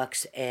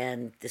jukebox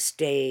and the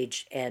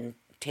stage and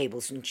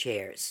tables and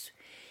chairs.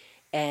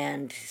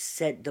 And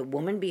said the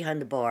woman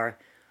behind the bar,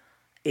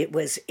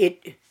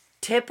 it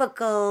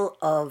typical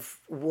of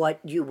what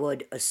you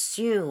would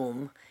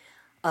assume,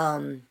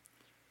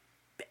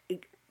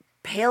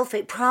 pale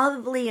face,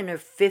 probably in her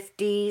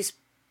 50s.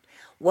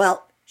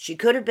 Well, she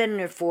could have been in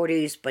her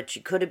 40s, but she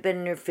could have been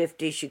in her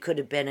 50s. She could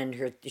have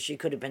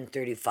been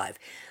 35.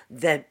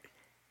 The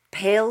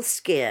pale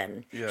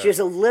skin. Yeah. She was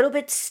a little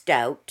bit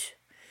stout,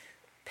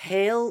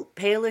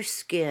 paler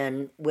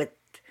skin with,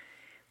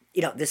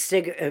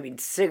 the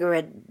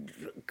cigarette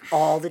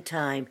all the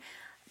time.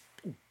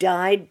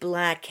 Dyed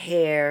black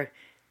hair,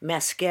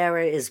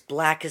 mascara as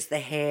black as the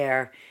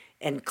hair,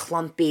 and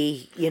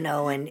clumpy,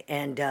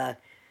 and the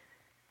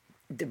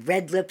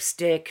red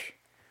lipstick,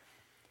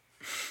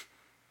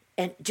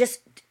 and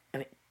just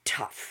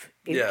tough.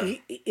 Yeah.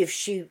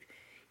 If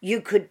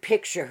you could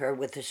picture her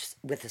with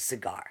a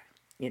cigar,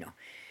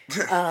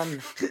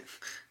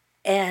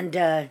 and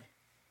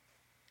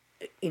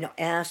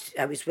asked.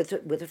 I was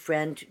with a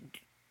friend.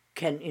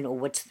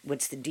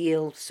 What's the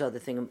deal? So the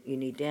thing, you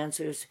need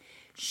dancers.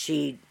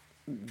 She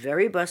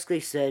very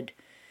brusquely said,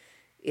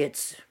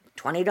 it's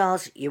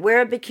 $20. You wear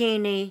a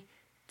bikini,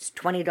 it's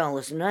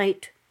 $20 a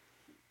night.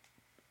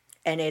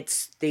 And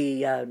it's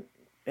the,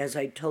 as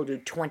I told you,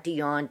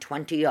 20 on,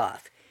 20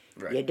 off.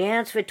 Right. You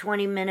dance for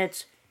 20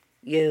 minutes,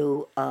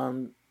 you're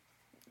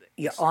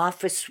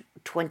off for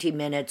 20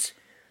 minutes,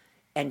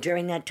 and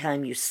during that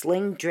time you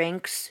sling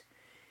drinks.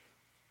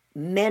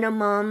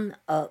 Minimum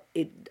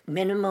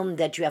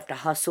that you have to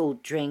hustle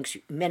drinks,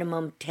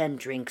 minimum 10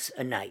 drinks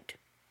a night.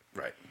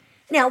 Right.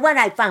 Now, what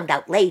I found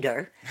out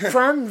later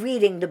from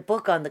reading the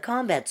book on the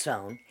combat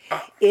zone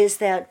is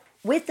that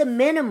with the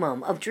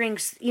minimum of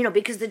drinks,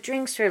 because the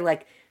drinks are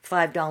like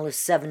 $5,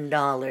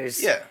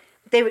 $7. Yeah.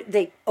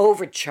 They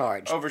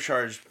overcharged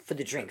for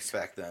the drinks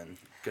back then.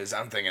 Because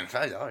I'm thinking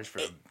 $5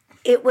 for.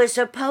 It was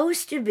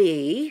supposed to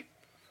be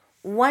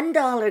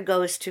 $1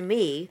 goes to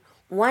me,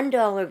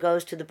 $1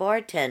 goes to the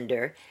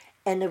bartender,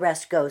 and the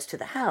rest goes to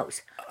the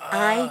house. Oh.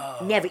 I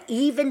never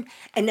even,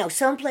 and now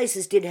some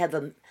places did have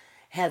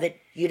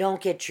it, you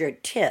don't get your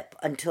tip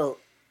until,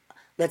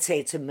 let's say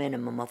it's a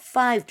minimum of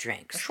 5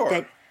 drinks. Sure.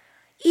 That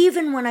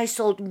even when I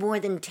sold more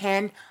than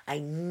 10, I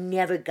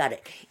never got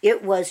it.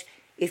 It was,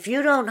 if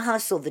you don't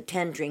hustle the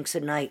 10 drinks a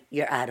night,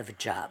 you're out of a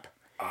job.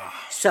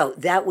 So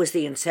that was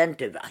the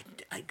incentive.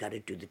 I got to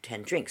do the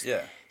 10 drinks.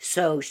 Yeah.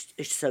 So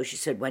she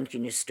said, when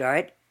can you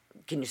start?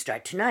 Can you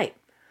start tonight?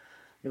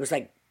 It was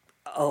like,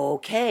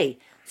 okay.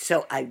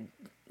 So I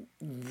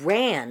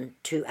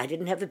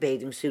didn't have a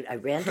bathing suit. I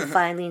ran to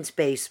Filene's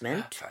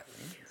basement.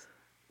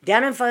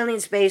 Down in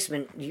Filene's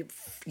basement,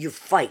 you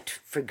fight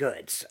for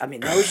goods. I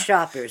mean, those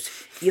shoppers,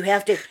 you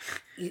have to,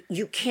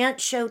 you can't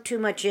show too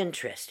much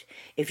interest.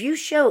 If you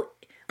show,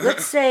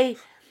 let's say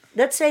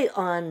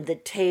on the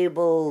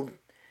table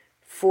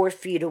 4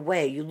 feet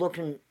away, you look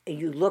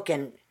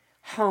and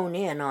hone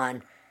in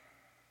on,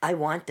 I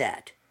want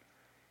that.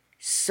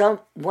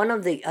 One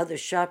of the other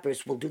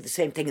shoppers will do the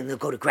same thing, and they'll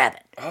go to grab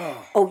it.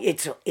 Oh,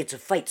 it's a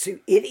fight. So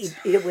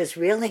it was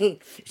really,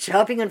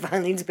 shopping in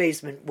Filene's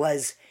basement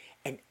was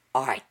an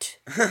art,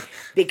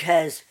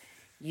 because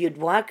you'd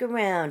walk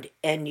around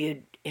and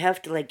you'd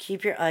have to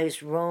keep your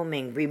eyes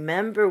roaming,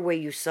 remember where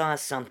you saw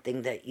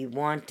something that you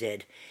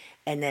wanted,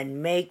 and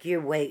then make your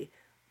way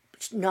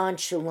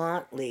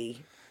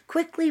nonchalantly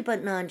quickly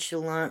but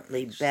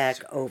nonchalantly back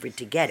over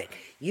to get it.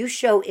 You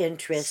show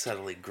interest.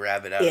 Subtly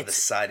grab it out of the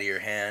side of your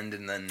hand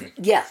and then...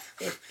 Yeah.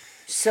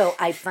 So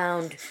I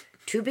found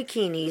 2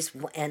 bikinis,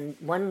 and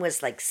one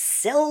was like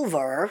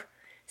silver.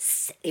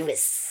 It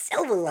was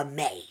silver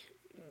lame.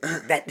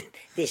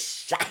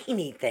 This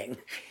shiny thing.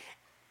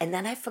 And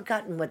then I've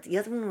forgotten what the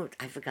other one was.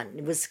 I've forgotten.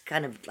 It was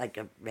kind of like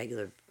a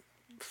regular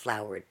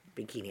flowered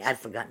bikini. I'd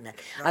forgotten that.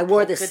 I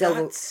wore the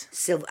silver.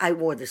 I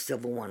wore the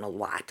silver one a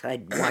lot.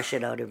 I'd wash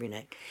it out every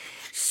night.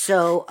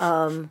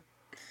 So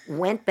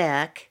went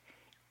back,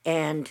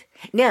 and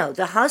now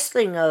the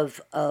hustling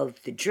of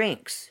the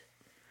drinks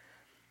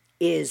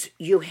is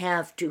you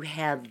have to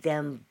have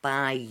them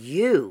buy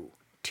you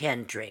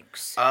 10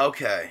 drinks.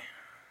 Okay.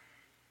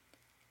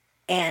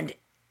 And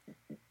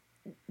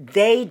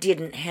they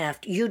didn't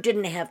have to, you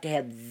didn't have to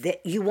have,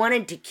 you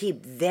wanted to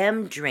keep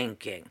them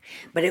drinking,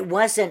 but it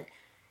wasn't,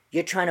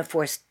 you're trying to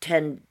force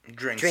 10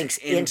 drinks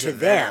into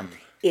them.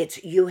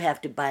 It's, you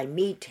have to buy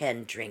me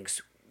 10 drinks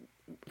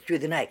through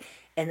the night.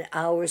 And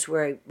hours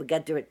where we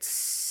got there at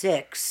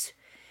 6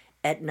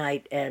 at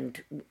night,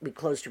 and we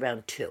closed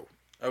around 2.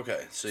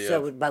 Okay,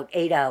 so about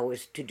 8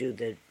 hours to do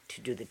the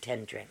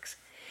 10 drinks.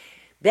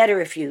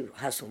 Better if you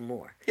hustle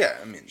more. Yeah,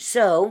 I mean.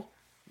 So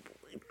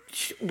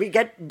we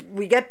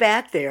get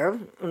back there,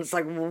 and it's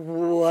like,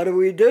 what do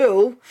we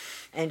do?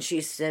 And she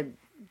said,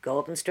 go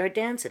up and start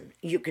dancing.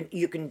 You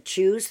can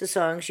choose the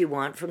songs you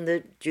want from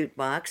the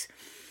jukebox.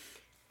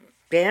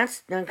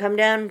 Dance, then come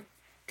down,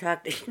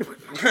 talk to you.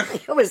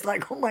 I was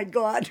like, oh my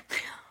God.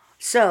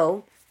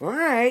 So, all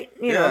right,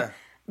 you know.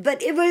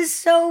 But it was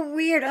so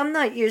weird. I'm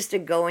not used to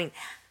going,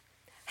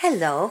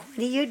 hello, what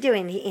are you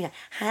doing? You know,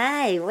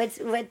 hi, what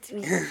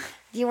do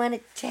you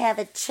want to have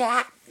a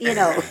chat? You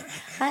know,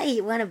 hi,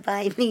 you want to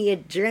buy me a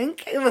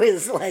drink? It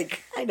was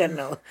like, I don't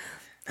know.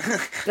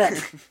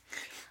 But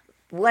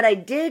what I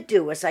did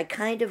do was I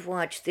kind of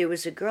watched, there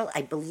was a girl,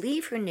 I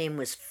believe her name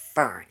was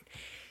Fern.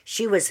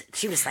 She was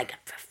like a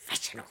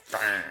professional.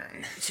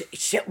 Fern.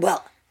 She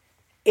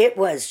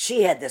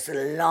had this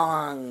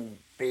long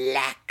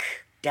black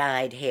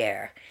dyed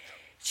hair.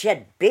 She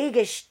had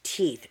biggish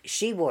teeth.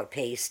 She wore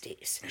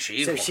pasties.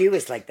 She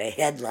was like the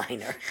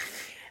headliner.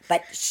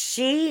 But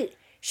she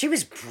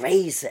was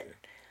brazen.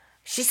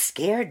 She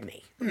scared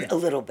me a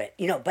little bit,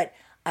 you know, but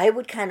I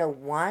would kind of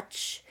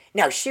watch.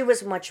 Now, she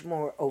was much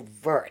more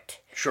overt.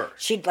 Sure.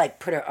 She'd like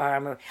put her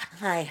arm around,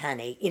 hi,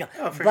 honey, you know.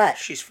 But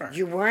she's Fern.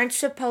 You weren't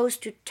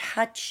supposed to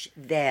touch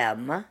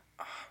them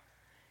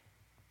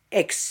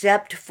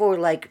except for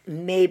like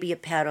maybe a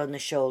pat on the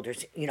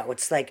shoulders. You know,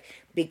 it's like,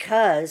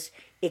 because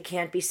it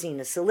can't be seen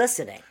as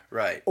soliciting.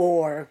 Right.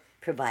 Or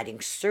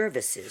providing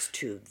services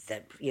to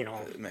them, you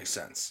know. It makes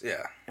sense,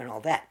 yeah. And all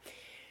that.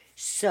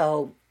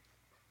 So,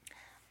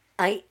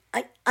 I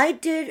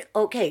did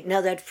okay.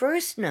 Now, that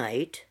first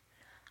night,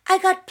 I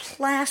got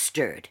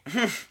plastered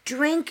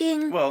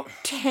drinking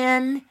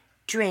 10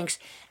 drinks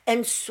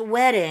and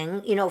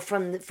sweating, you know,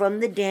 from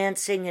the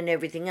dancing and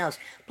everything else.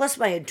 Plus,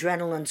 my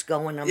adrenaline's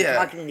going. I'm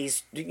talking to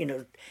these, you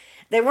know,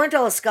 they weren't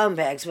all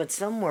scumbags, but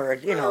some were,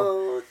 you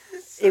know.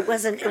 It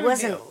wasn't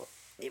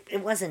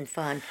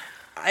fun.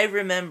 I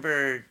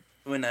remember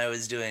when I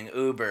was doing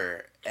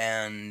Uber,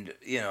 and,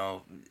 you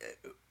know,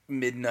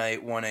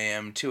 midnight, 1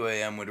 a.m., 2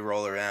 a.m. would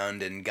roll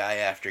around, and guy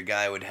after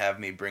guy would have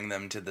me bring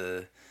them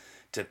to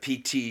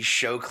PT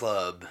show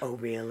club. Oh,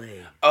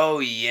 really? Oh,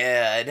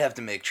 yeah. I'd have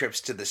to make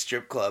trips to the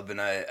strip club, and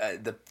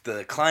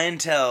the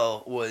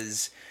clientele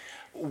was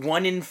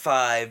 1 in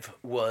 5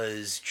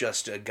 was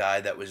just a guy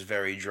that was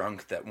very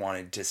drunk that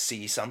wanted to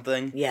see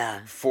something.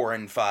 Yeah. 4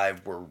 in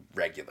 5 were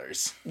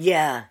regulars.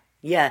 Yeah.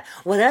 Yeah.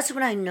 Well, that's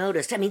what I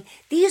noticed. I mean,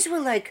 these were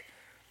like,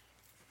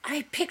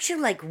 I picture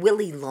like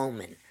Willie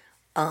Loman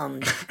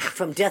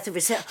from Death of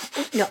a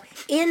Salesman. No,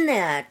 in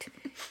that,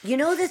 you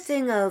know the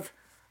thing of,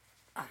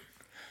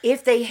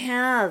 if they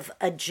have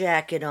a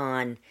jacket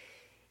on,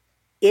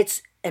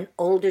 it's an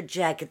older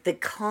jacket. The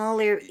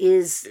collar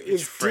is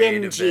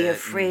dingy,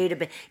 afraid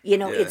of it. You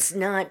know, it's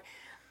not.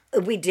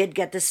 We did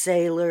get the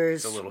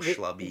sailors. It's a little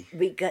schlubby.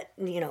 We got,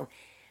 you know.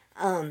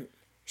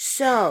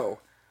 So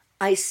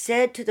I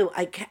said to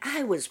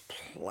I was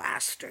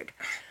plastered,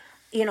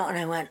 you know, and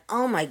I went,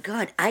 oh my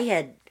God, I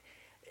had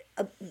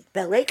a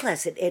ballet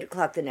class at 8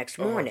 o'clock the next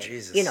morning. Oh,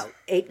 Jesus. You know,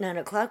 8, 9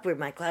 o'clock where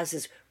my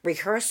classes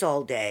rehearse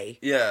all day.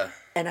 Yeah.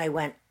 And I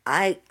went,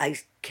 I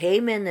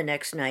came in the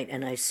next night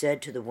and I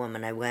said to the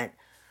woman, I went,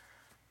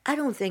 I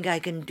don't think I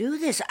can do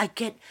this. I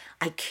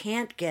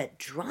can't get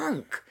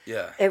drunk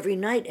every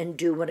night and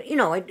do what, you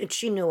know,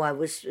 she knew I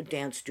was a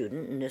dance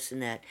student and this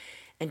and that.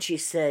 And she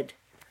said,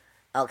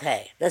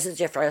 okay, this is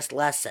your first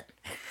lesson.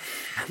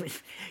 I mean,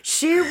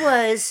 she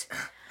was,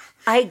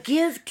 I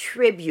give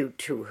tribute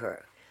to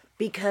her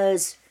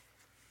because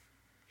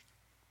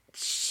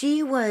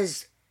she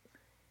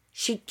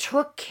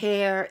took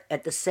care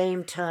at the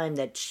same time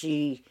that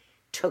she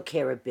took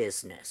care of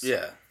business.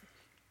 Yeah.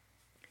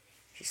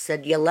 She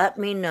said, you let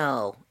me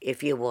know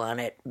if you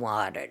want it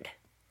watered.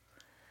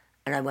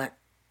 And I went,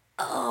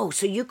 oh,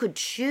 so you could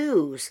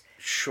choose.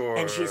 Sure.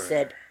 And she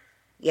said,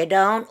 You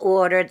don't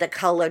order the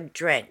colored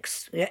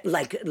drinks,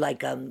 like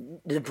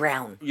the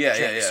brown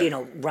drinks,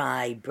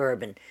 rye,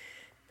 bourbon,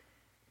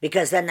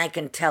 because then I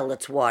can tell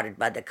it's watered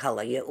by the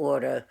color. You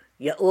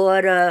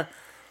order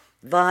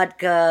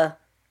vodka,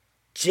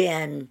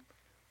 gin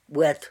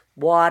with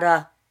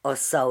water or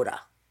soda.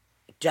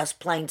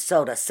 Just plain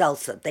soda,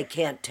 seltzer. They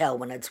can't tell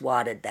when it's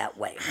watered that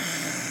way.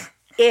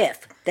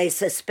 If they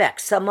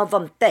suspect, some of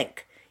them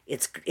think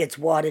it's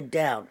watered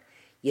down.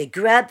 You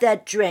grab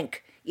that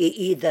drink, you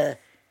either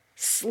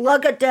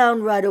slug it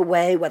down right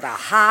away with a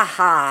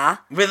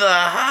ha-ha. With a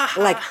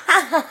ha-ha. Like,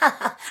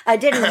 ha-ha-ha. I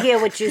didn't hear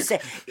what you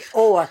said.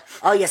 Or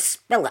you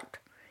spill it.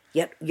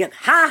 You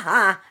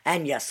ha-ha,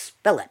 and you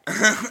spill it.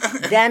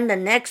 Then the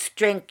next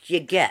drink you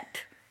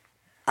get,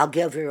 I'll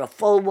give you a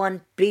full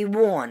one. Be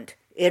warned.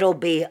 It'll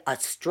be a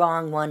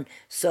strong one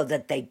so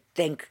that they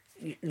think,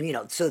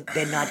 so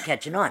they're not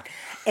catching on.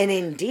 And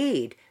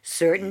indeed,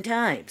 certain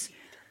times,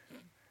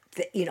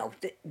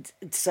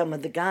 some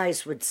of the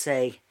guys would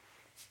say,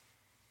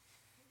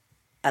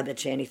 I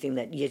bet you anything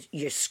that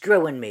you're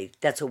screwing me.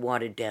 That's a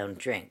watered-down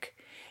drink.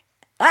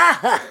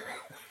 Ah!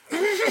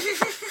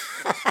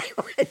 I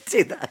would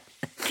do that.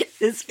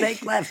 This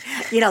fake laugh.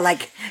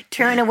 Like,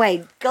 turn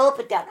away, gulp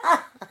it down.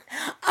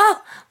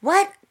 Oh,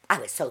 what? I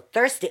was so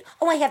thirsty.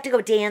 Oh, I have to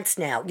go dance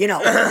now,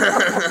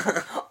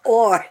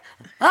 Or,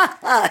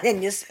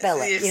 and you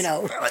spill it,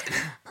 Spill it.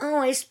 Oh,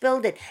 I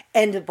spilled it.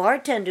 And the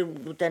bartender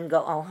would then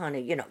go, oh,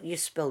 honey, you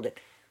spilled it.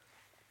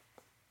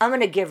 I'm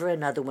going to give her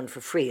another one for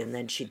free, and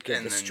then she'd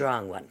give the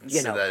strong one,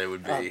 So that it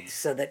would be...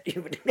 so that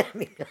you would...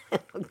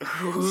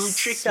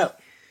 tricky. So,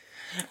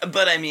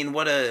 but, I mean,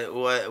 what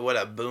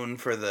a boon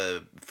for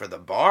the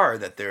bar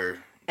that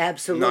they're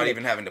absolutely not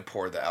even having to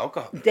pour the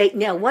alcohol.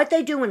 Now, what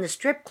they do in the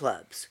strip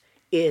clubs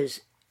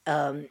is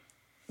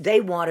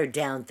they water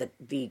down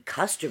the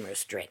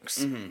customers' drinks.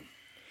 Mm-hmm.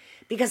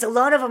 Because a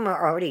lot of them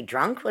are already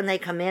drunk when they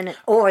come in,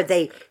 or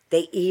they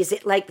ease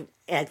it, like,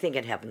 I think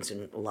it happens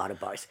in a lot of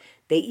bars.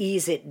 They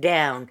ease it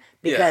down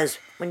because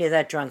when you're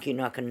that drunk, you're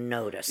not going to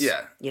notice.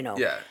 Yeah.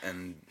 Yeah,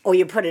 and... Or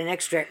you put an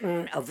extra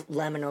of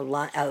lemon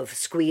or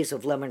squeeze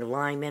of lemon or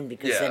lime in,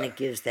 because then it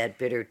gives that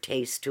bitter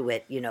taste to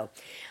it,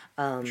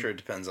 I'm sure it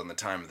depends on the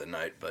time of the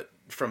night, but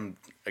from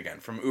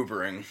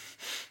Ubering...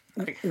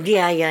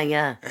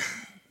 Yeah.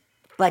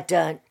 But,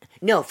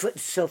 no,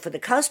 for the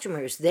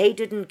customers, they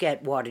didn't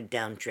get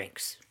watered-down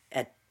drinks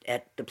at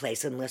the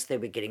place unless they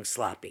were getting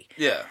sloppy.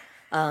 Yeah.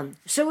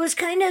 So it was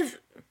kind of,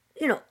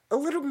 a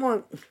little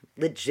more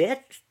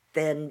legit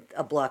than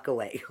a block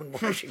away in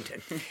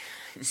Washington.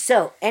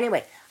 So,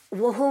 anyway,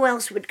 well, who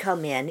else would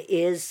come in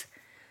is,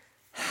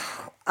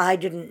 I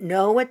didn't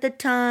know at the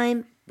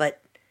time,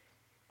 but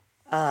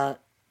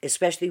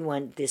especially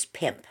when this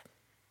pimp.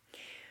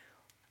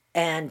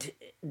 And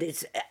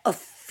there's a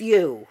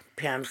few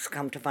pimps,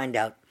 come to find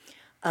out.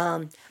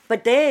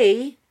 But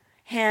they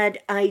had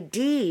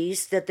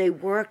IDs that they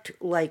worked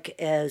like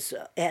as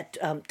at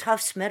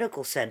Tufts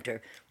Medical Center.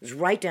 It was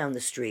right down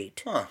the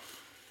street. Huh.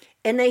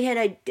 And they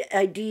had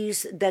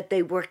IDs that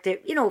they worked there,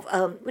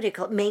 what do you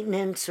call it,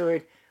 maintenance,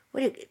 or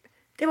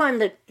they were on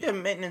the... Yeah,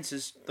 maintenance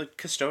is the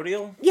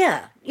custodial?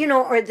 Yeah,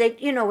 or they,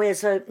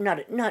 as a,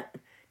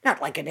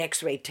 not like an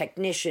x-ray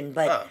technician,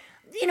 but,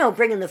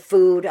 bringing the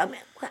food,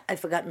 I've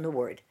forgotten the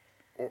word.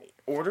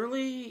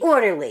 Orderly?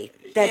 Orderly,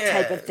 that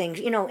type of thing,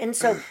 and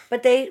so,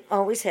 but they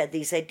always had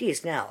these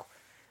IDs. Now,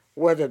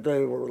 whether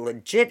they were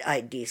legit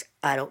IDs,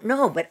 I don't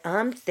know, but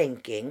I'm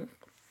thinking,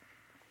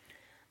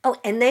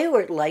 and they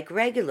were like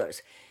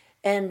regulars,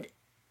 and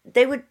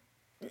they would,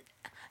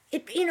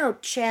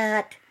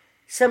 chat,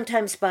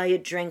 sometimes buy a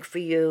drink for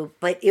you,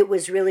 but it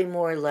was really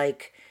more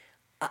like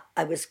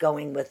I was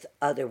going with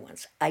other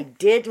ones. I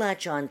did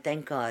latch on,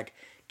 thank God,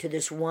 to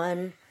this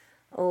one,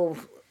 a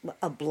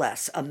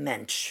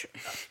mensch,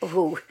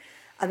 who,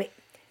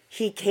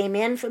 he came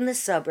in from the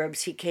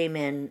suburbs. He came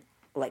in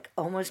like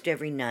almost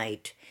every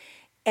night,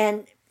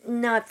 and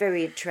not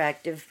very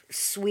attractive,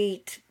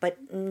 sweet,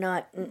 but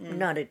not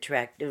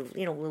attractive, a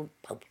little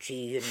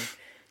pouchy and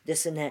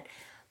this and that.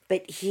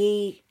 But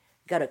he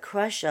got a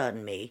crush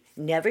on me,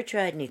 never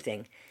tried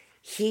anything.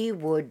 He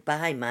would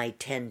buy my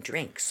 10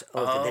 drinks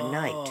over the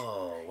night.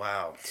 Oh,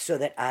 wow. So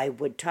that I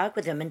would talk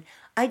with him. And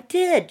I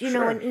did,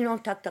 Sure.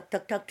 and,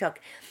 talk.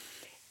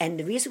 And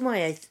the reason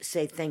why I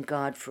say thank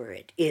God for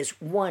it is,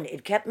 one,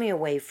 it kept me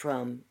away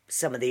from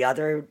some of the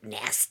other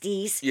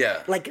nasties.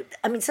 Yeah. Like,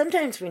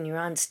 sometimes when you're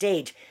on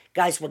stage,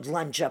 guys would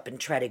lunge up and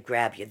try to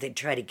grab you. They'd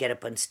try to get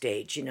up on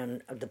stage,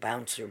 the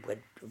bouncer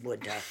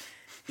would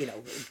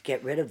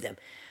get rid of them.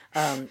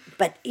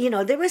 But,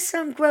 there were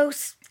some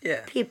gross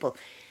people.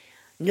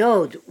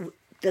 No,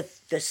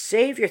 the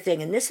savior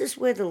thing, and this is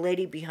where the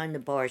lady behind the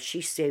bar,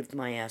 she saved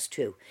my ass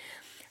too.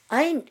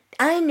 I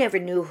never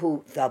knew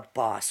who the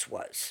boss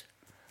was.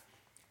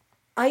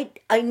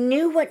 I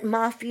knew what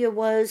mafia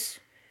was,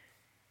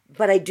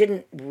 but I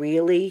didn't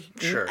really.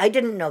 Sure. I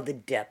didn't know the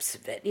depths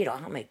of it.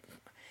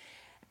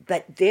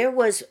 But there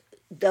was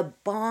the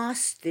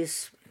boss,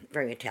 this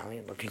very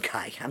Italian-looking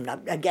guy. I'm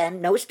not, again,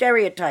 no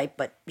stereotype,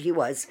 but he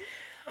was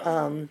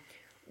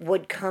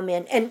would come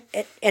in, and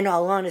in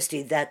all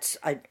honesty, that's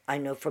I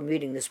know from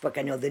reading this book,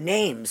 I know the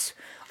names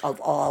of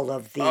all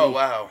of the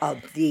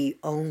of the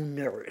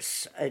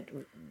owners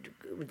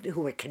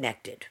who were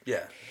connected.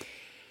 Yeah.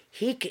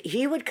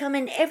 He would come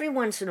in every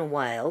once in a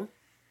while,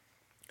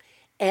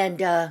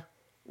 and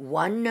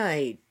one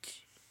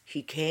night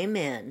he came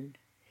in,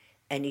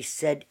 and he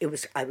said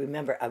I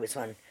remember I was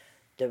on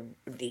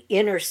the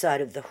inner side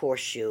of the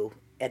horseshoe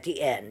at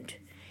the end,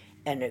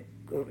 and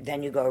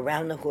then you go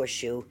around the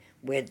horseshoe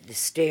where the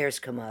stairs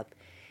come up,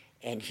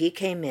 and he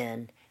came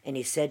in and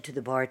he said to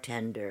the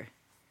bartender,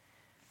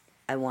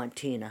 "I want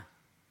Tina,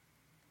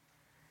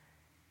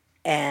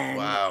 and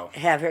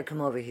have her come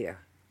over here,"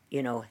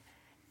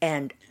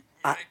 and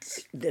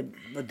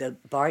the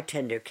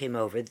bartender came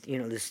over,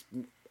 this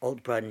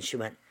old broad, and she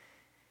went,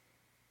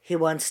 "He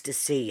wants to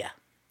see you,"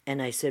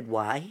 and I said,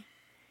 "Why?"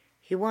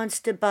 "He wants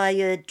to buy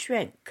you a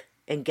drink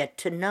and get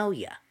to know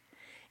you."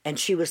 And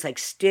she was like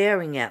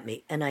staring at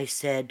me, and I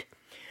said,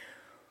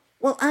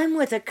 "Well, I'm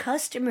with a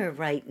customer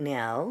right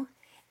now,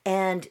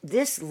 and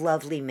this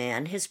lovely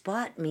man has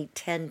bought me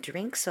 10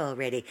 drinks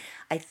already.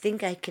 I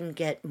think I can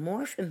get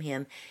more from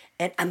him."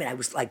 And I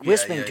was like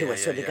whispering to her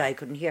so the guy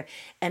couldn't hear.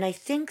 "And I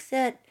think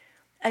that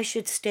I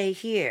should stay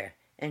here."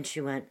 And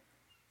she went,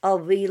 "I'll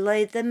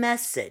relay the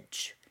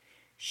message."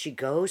 She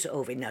goes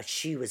over. Now,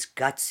 she was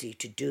gutsy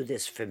to do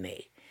this for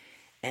me.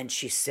 And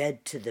she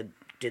said to the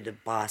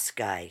boss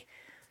guy,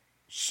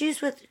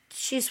 she's with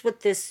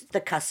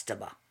the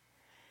customer.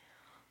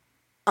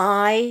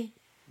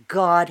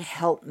 God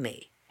help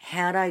me,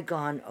 had I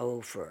gone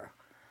over,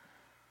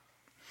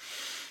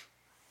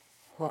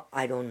 well,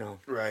 I don't know.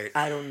 Right.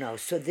 I don't know.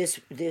 So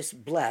this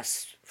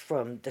bless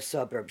from the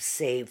suburbs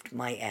saved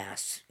my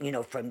ass,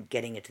 from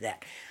getting into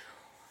that.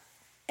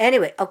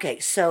 Anyway, okay,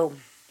 so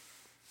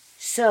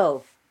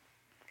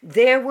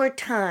there were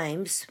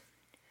times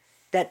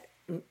that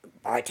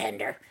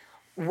bartender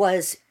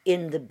was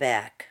in the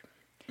back.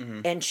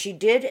 Mm-hmm. And she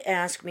did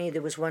ask me,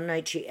 there was one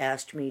night she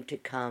asked me to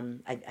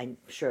come. I'm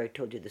sure I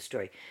told you the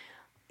story.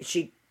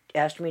 She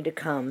asked me to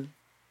come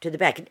to the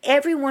back. And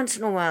every once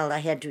in a while I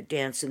had to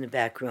dance in the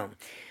back room.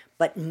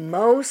 But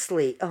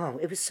mostly,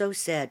 it was so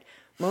sad.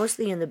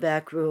 Mostly in the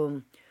back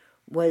room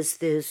was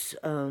this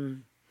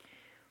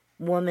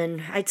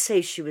woman. I'd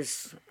say she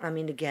was,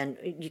 again,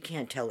 you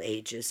can't tell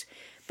ages.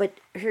 But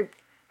her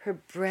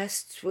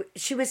breasts were,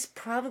 she was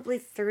probably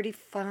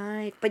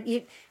 35, but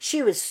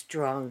she was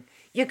strong.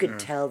 You could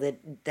tell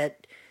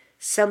that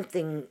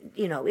something,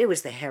 it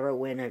was the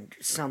heroin or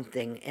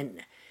something,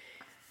 and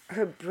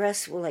her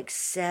breasts were like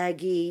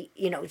saggy,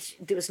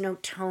 there was no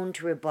tone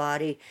to her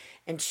body,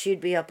 and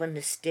she'd be up on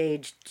the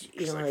stage,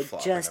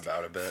 just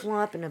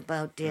flopping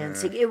about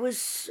dancing. It was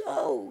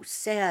so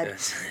sad.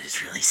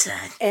 It's really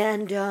sad.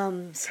 And,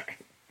 sorry.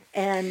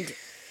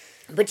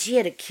 But she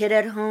had a kid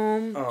at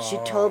home. Oh. She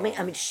told me,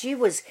 she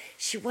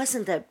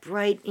wasn't that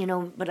bright,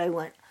 but I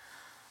went,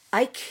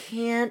 I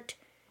can't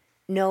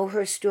know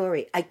her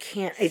story. I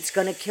can't. It's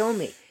going to kill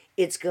me.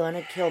 It's going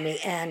to kill me.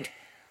 And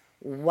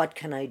what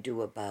can I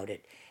do about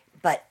it?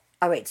 But,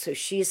 all right, so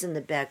she's in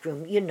the back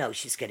room.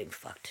 She's getting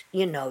fucked.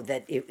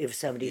 That if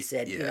somebody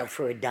said,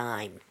 for a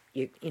dime,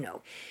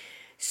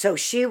 So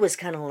she was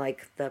kind of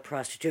like the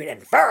prostitute.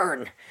 And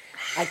Vern!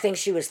 I think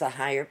she was the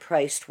higher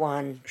priced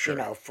one, sure.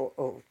 Back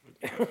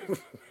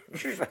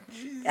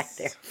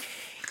there.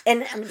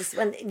 And this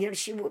one,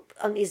 she wore,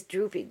 on these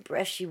drooping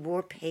breasts, she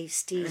wore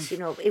pasties,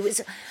 It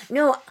was,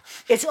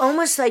 it's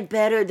almost like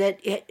better that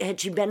had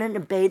she been in a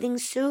bathing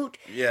suit.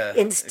 Yeah.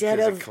 Instead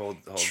of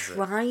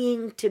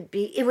trying to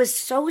be. It was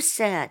so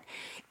sad.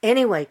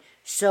 Anyway,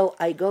 so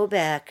I go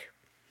back,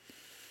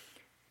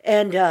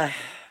 and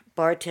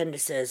bartender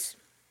says,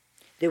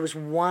 there was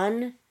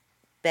one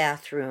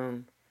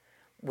bathroom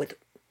with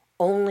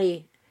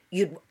only,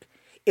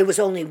 it was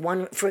only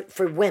one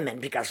for women,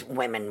 because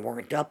women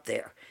weren't up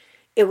there.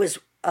 It was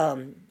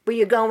where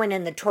you go in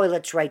and the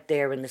toilet's right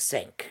there in the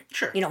sink.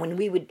 Sure. And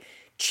we would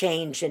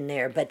change in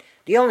there. But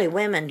the only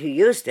women who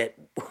used it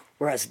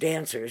were us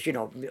dancers,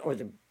 or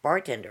the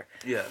bartender.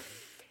 Yeah.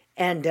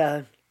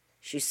 And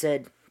she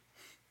said,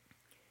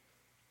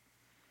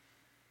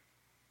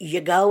 you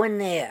go in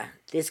there.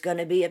 There's going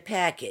to be a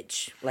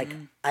package,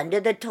 under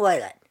the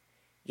toilet.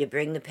 You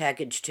bring the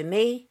package to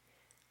me.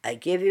 I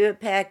give you a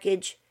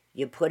package.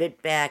 You put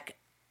it back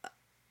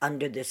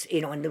under this,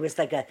 and there was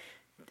like a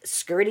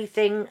skirty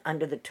thing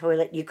under the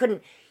toilet. You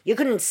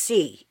couldn't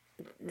see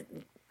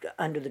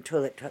under the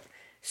toilet.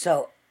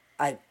 So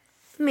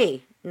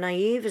me,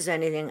 naive as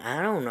anything,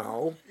 I don't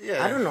know.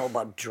 Yeah. I don't know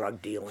about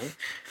drug dealing.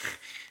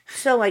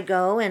 So I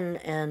go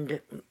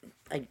and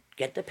I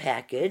get the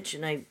package,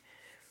 and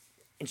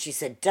she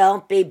said,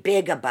 don't be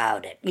big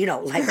about it.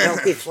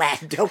 Don't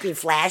be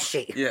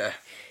flashy. Yeah.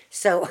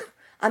 So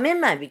I'm in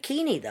my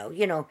bikini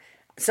though,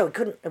 so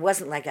it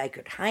wasn't like I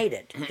could hide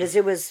it, because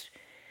it was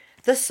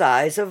the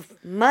size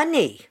of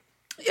money.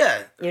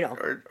 Yeah.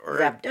 Or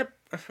wrapped up.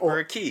 Or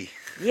a key.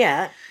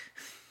 Yeah.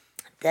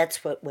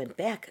 That's what went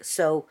back.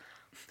 So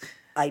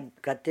I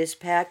got this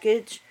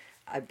package.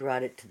 I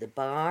brought it to the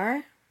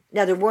bar.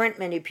 Now, there weren't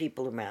many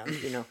people around,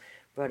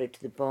 Brought it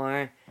to the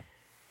bar.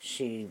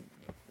 She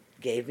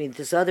gave me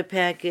this other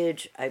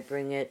package. I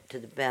bring it to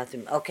the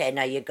bathroom. Okay,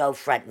 now you go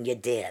front and you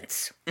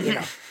dance,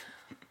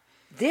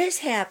 This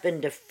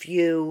happened a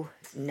few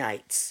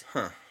nights.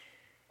 Huh.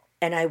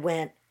 And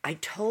I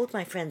told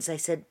my friends, I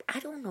said, I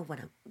don't know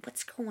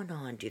what's going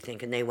on, do you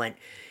think? And they went,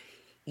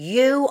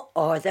 you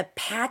are the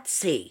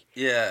patsy.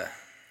 Yeah.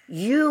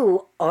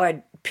 You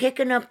are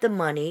picking up the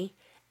money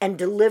and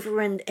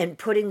delivering and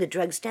putting the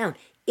drugs down.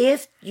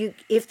 If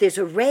there's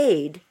a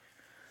raid,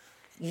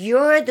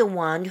 you're the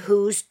one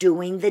who's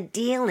doing the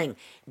dealing.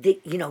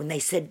 And they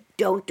said,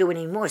 don't do it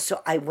anymore.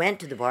 So I went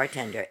to the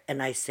bartender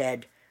and I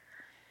said,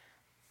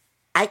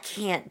 I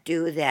can't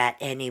do that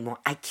anymore.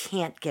 I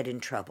can't get in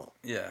trouble.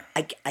 Yeah.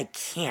 I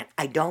can't.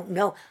 I don't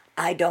know.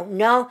 I don't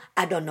know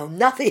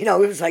nothing. It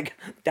was like,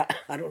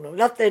 I don't know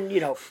nothing.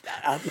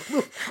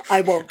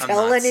 I won't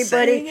tell not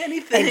anybody. Saying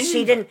anything. And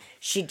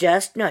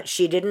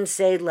she didn't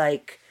say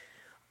like,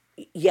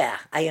 yeah,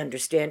 I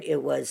understand.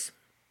 It was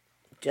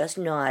just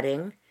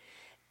nodding.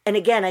 And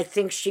again, I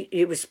think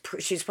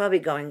she's probably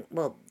going,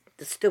 well,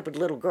 the stupid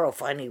little girl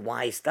finally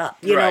wised up.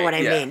 You know what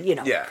I mean?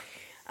 Yeah.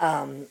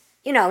 And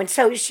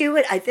so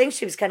I think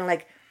she was kind of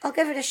like, I'll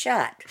give it a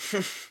shot.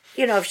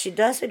 If she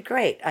does it,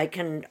 great.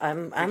 I'm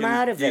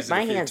out of it.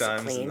 My hands are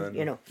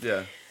clean,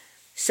 Yeah.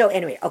 So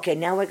anyway, okay,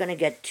 now we're going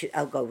to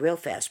I'll go real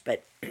fast,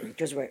 but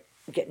because we're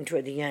getting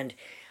toward the end.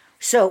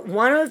 So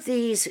one of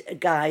these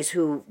guys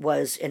who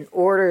was an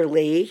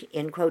orderly,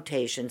 in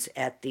quotations,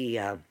 at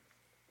the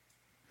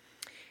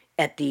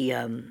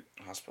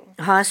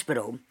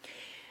hospital,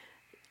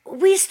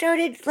 we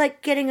started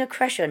like getting a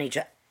crush on each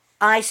other.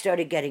 I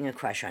started getting a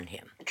crush on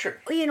him.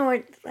 Sure. Well, you know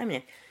what?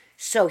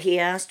 So he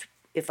asked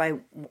if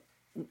can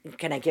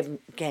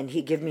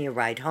he give me a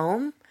ride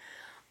home?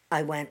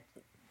 I went,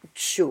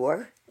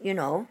 sure,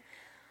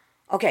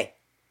 Okay.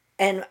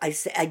 And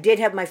I did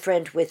have my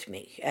friend with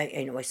me.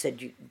 I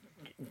said,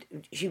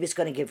 he was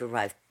going to give a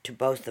ride to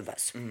both of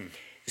us. Mm.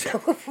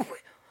 So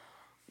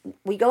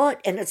we go out,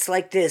 and it's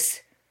like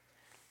this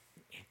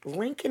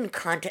Lincoln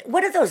Continental.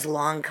 What are those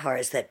long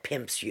cars that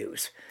pimps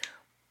use?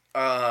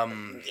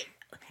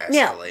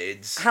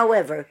 Escalades. Now,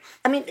 however,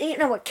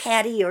 a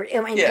caddy or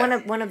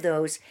one of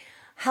those.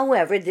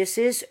 However, this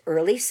is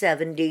early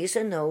 70s,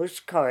 and those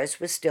cars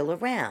were still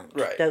around.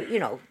 Right.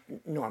 Though,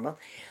 normal.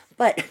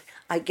 But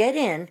I get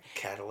in.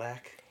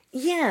 Cadillac.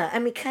 Yeah,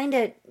 kind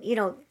of,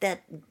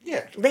 that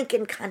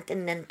Lincoln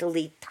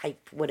Continental-y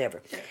type,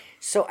 whatever. Yeah.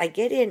 So I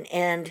get in,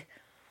 and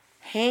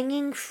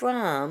hanging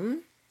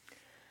from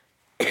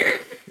the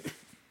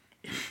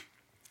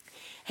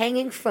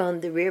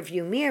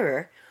rearview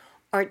mirror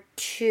are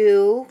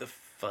two... The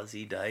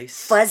fuzzy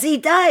dice? Fuzzy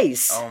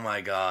dice. Oh,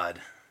 my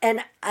God.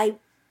 And I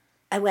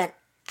went,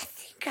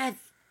 I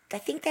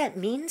think that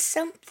means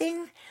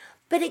something.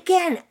 But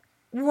again,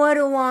 what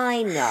do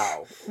I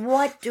know?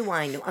 What do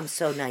I know? I'm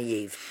so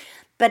naive.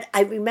 But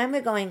I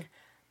remember going,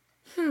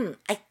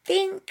 I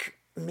think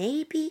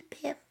maybe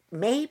Pip,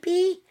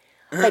 maybe.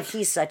 But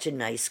he's such a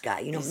nice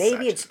guy.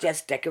 Maybe it's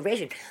just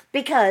decoration.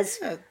 Because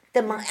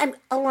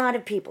a lot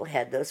of people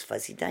had those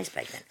fuzzy dice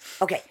back then.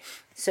 Okay,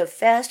 so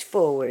fast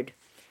forward,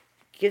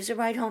 gives a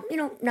ride home.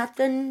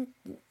 Nothing,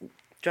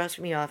 drops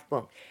me off.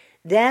 Boom.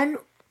 Then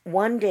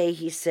one day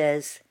he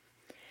says,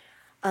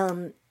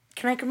 can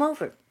I come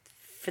over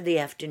for the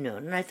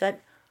afternoon? And I thought,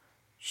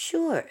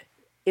 sure.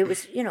 It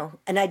was,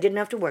 and I didn't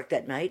have to work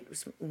that night. It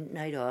was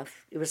night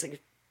off. It was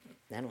like,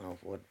 I don't know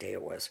what day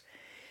it was.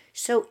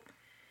 So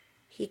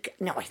I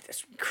had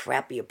this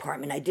crappy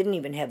apartment. I didn't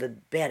even have a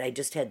bed. I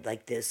just had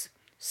like this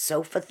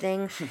sofa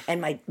thing. And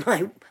my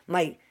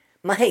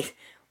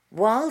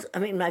walls,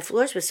 my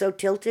floors were so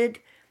tilted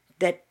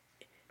that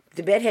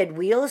the bed had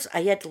wheels.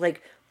 I had to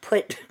like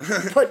put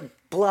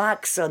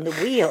blocks on the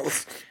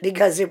wheels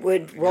because it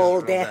would roll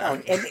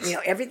down. And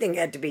everything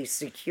had to be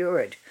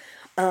secured.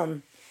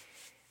 But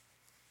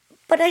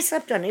I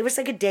slept on it. It was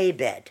like a day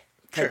bed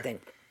type thing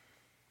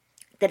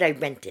that I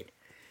rented.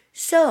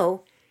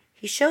 So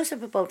he shows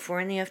up about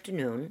 4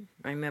 p.m.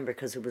 I remember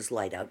because it was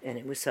light out and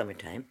it was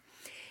summertime.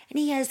 And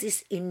he has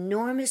this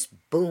enormous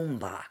boom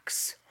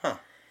box. Huh.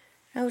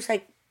 And I was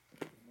like,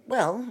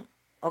 well,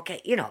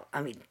 okay,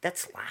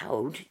 that's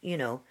loud,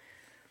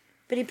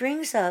 But he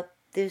brings up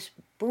this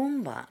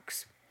boom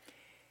box.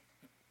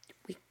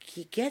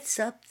 He gets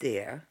up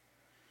there.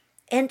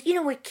 And,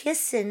 we're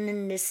kissing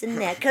and this and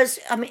that. Because,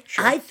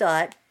 I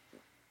thought,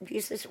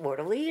 he's this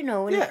orderly, and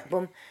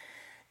boom.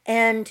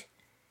 And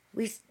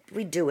we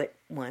do it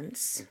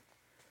once.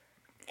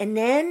 And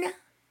then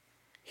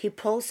he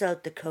pulls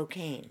out the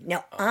cocaine.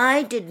 Now,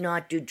 I did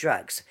not do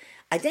drugs.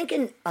 I think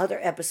in other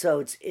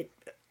episodes,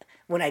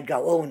 when I'd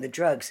go, and the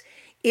drugs,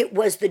 it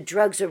was the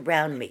drugs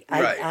around me.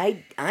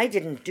 Right. I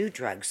didn't do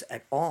drugs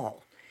at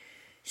all.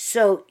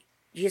 So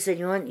he said,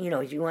 you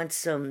want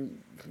some,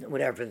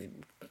 whatever,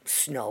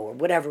 snow or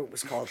whatever it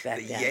was called back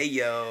then.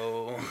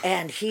 Yayo.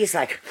 And he's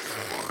like,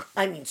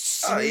 snorting,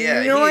 he's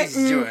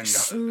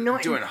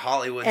doing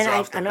Hollywoods and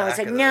off the back. And I was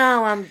like,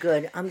 no, I'm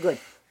good.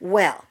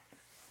 Well,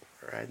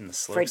 Riding the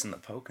slopes and the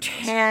Poconos.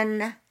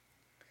 10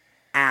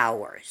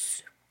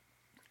 hours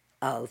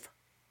of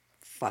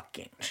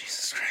fucking.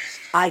 Jesus Christ.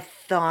 I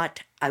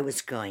thought I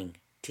was going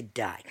to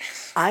die.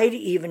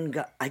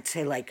 I'd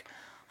say like,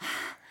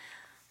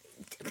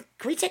 can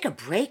we take a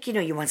break?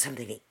 You want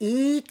something to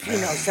eat?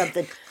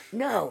 Something.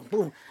 No,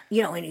 boom.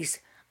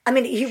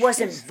 And he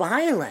wasn't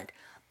violent,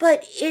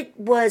 but it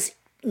was,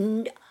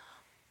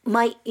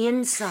 my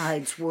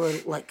insides were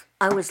like,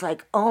 I was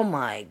like, oh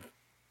my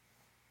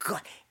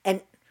God.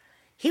 And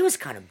he was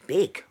kind of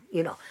big,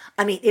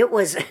 it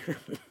was,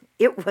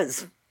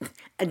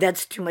 and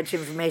that's too much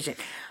information.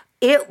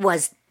 It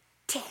was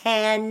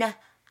 10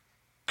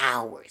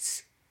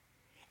 hours.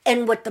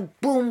 And with the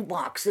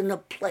boombox and the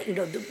play,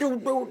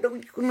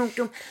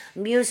 the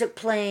music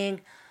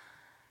playing.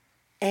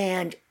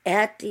 And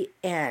at the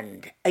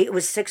end, it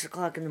was 6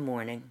 o'clock in the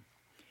morning.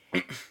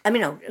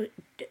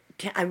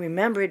 I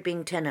remember it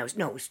being 10 hours.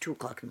 No, it was 2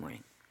 o'clock in the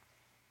morning.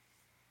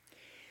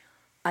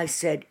 I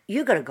said,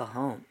 you got to go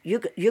home. You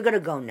got to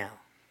go now.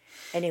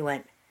 And he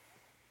went,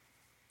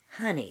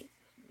 honey,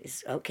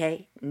 it's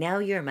okay. Now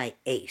you're my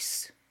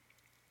ace.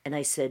 And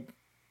I said,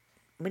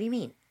 what do you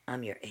mean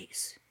I'm your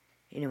ace?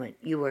 And he went,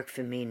 you work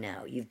for me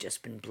now. You've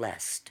just been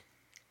blessed.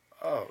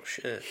 Oh,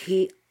 shit.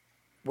 He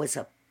was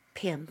a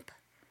pimp.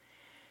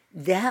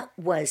 That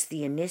was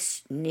the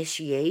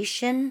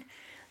initiation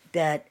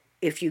that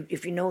if you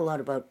know a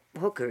lot about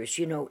hookers,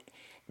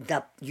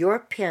 your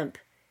pimp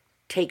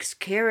takes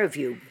care of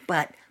you,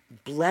 but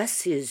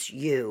blesses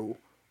you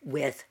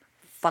with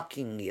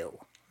fucking you.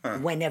 Huh.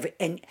 Whenever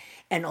and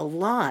a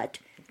lot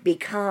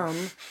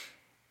become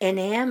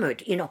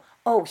enamored.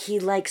 Oh, he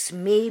likes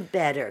me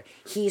better.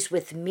 He's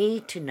with me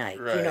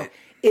tonight. Right.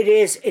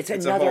 It's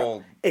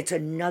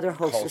another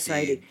whole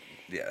society.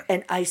 Yeah.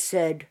 And I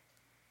said,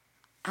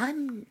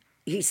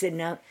 he said,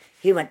 no.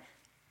 He went,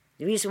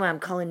 the reason why I'm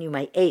calling you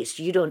my ace,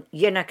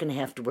 you're not going to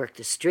have to work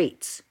the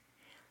streets.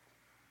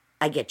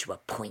 I get you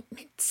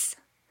appointments.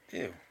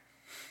 Ew.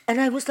 And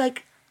I was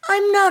like,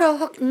 I'm not a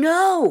hook.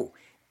 No.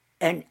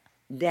 And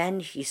then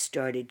he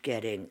started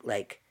getting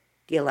like,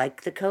 do you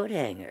like the coat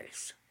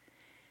hangers?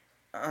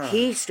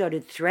 He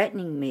started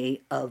threatening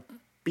me of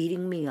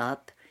beating me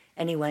up.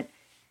 And he went,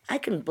 I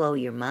can blow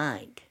your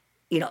mind.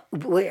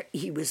 Where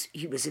he was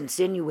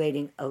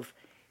insinuating of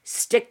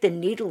stick the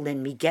needle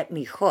in me, get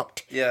me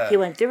hooked. Yeah. He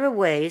went, there are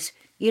ways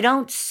you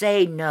don't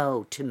say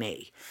no to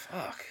me.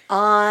 Fuck.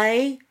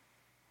 I,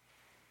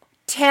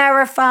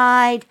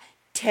 terrified.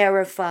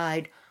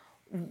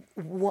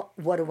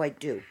 What do I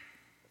do?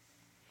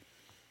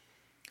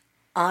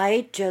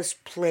 I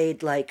just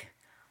played like,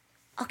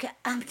 okay,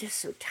 I'm just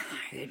so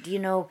tired,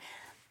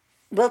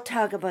 We'll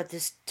talk about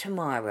this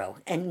tomorrow.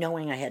 And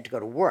knowing I had to go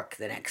to work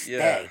the next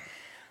day.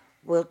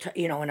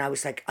 And I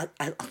was like,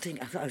 I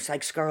was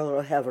like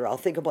Scarlett O'Hara, I'll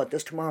think about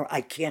this tomorrow.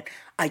 I can't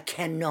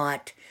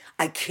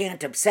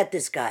upset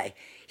this guy.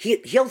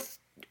 He'll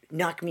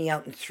knock me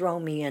out and throw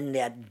me in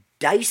that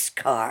dice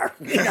car,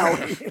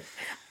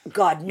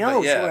 God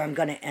knows where I'm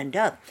going to end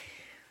up.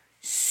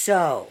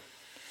 So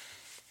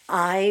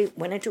I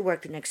went into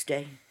work the next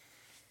day,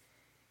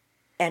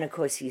 and of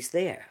course he's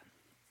there.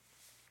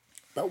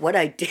 But what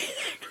I did,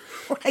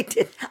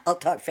 I'll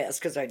talk fast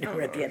because I know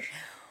we're at the end.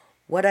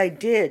 What I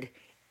did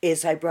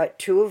is I brought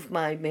two of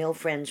my male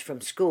friends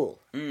from school.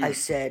 I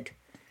said,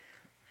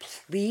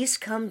 please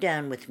come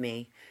down with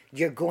me.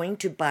 You're going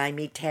to buy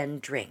me 10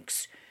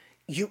 drinks.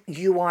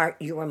 You are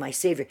my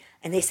savior.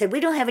 And they said, we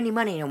don't have any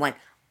money. And I went,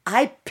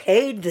 I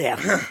paid them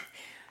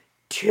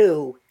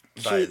to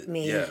keep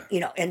me,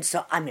 and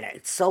so, I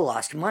so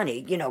lost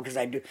money, because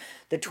I do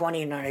the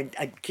 20 and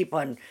I'd keep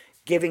on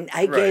giving.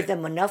 I gave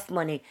them enough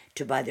money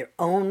to buy their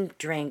own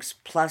drinks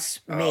plus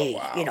me.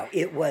 Oh, wow.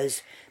 It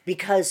was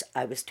because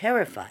I was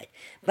terrified,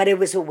 but it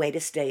was a way to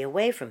stay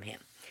away from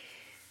him.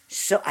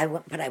 So I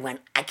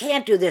went, I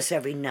can't do this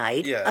every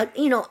night. Yeah.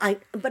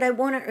 But I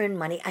want to earn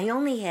money. I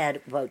only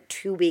had about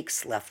 2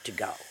 weeks left to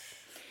go.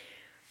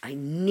 I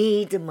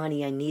need the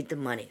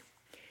money.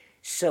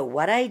 So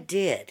what I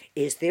did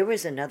is there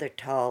was another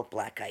tall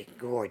black guy,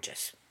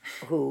 gorgeous,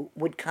 who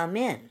would come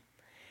in.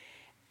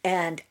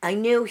 And I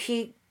knew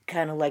he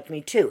kind of liked me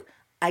too.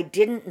 I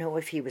didn't know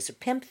if he was a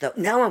pimp, though.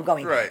 Now I'm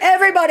going,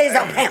 everybody's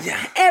a pimp.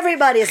 Yeah.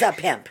 Everybody's a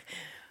pimp.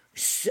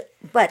 So,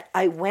 but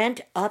I went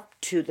up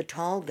to the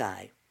tall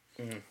guy,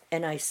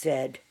 and I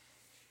said,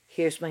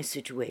 here's my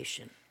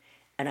situation.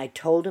 And I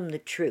told him the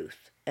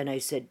truth. And I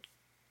said,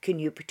 can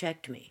you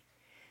protect me?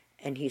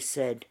 And he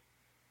said,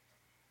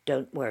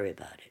 don't worry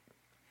about it.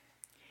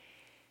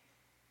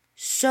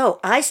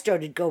 So I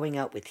started going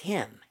out with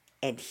him,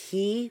 and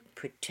he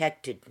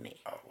protected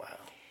me. Oh, wow.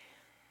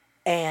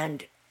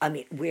 And,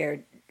 I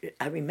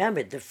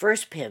remembered the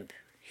first pimp,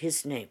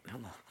 his name,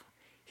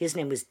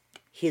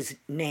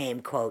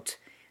 quote,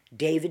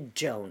 David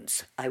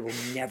Jones. I will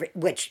never,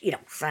 which,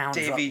 sounds...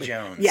 Davy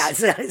Jones. Yeah,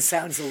 it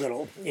sounds a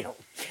little,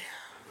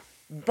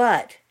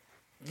 But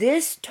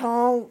this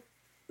tall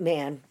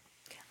man,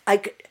 I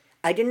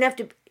didn't have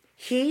to...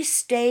 He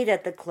stayed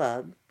at the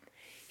club.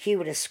 He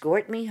would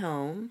escort me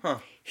home. Huh.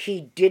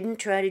 He didn't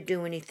try to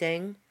do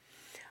anything.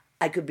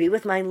 I could be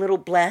with my little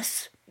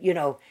bless,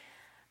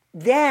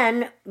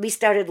 Then we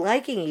started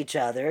liking each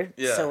other,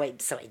 Yeah. so I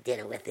did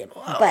it with him.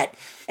 Wow. But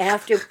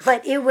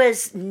it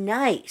was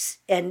nice,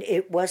 and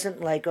it wasn't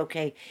like,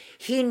 okay,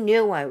 he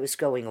knew I was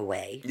going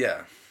away.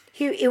 Yeah.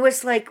 It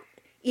was like,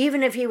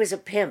 even if he was a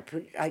pimp,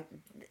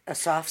 a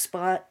soft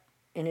spot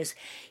in his,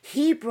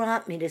 he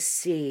brought me to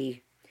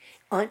see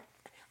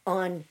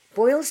on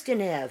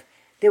Boylston Ave.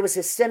 There was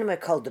a cinema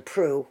called the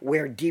Prue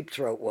where Deep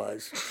Throat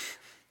was.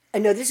 I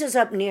know this is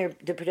up near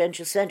the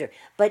Prudential Center,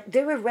 but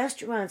there were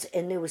restaurants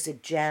and there was a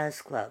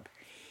jazz club.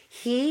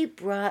 He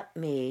brought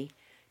me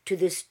to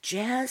this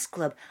jazz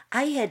club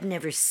I had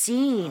never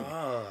seen.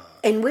 Oh.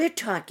 And we're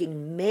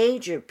talking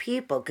major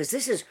people, because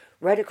this is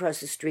right across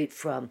the street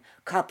from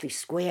Copley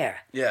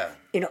Square. Yeah.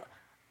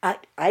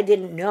 I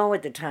didn't know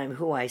at the time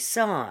who I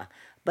saw,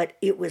 but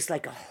it was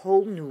like a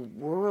whole new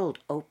world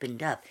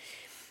opened up.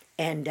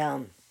 And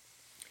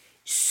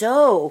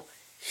so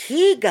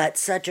he got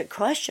such a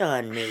crush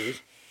on me,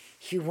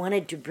 he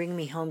wanted to bring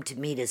me home to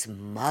meet his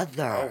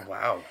mother. Oh,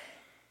 wow.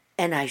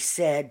 And I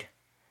said,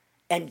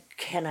 and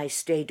can I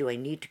stay? Do I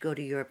need to go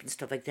to Europe and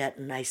stuff like that?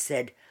 And I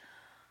said,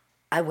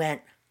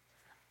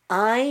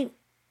 I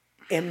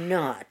am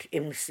not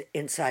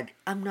inside.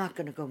 I'm not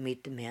going to go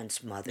meet the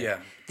man's mother. Yeah.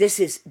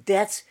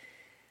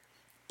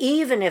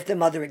 Even if the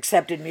mother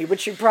accepted me, which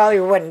she probably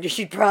wouldn't,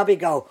 she'd probably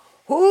go,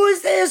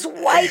 who's this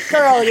white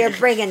girl you're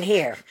bringing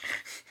here?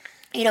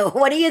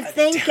 What are you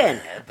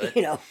thinking?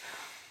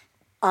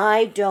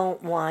 I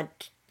don't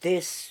want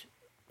this.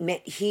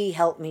 He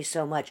helped me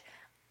so much.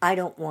 I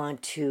don't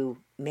want to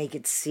make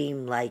it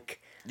seem like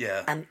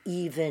I'm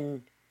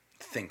even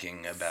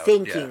thinking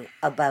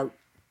about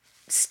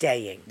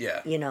staying.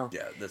 Yeah. Yeah,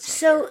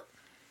 that's not fair.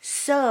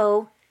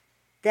 So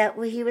that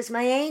he was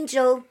my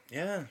angel.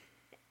 Yeah.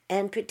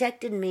 And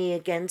protected me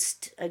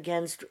against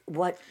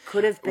what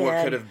could have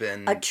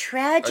been a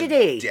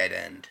tragedy. A dead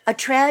end. A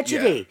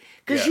tragedy.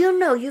 Because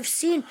you've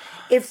seen,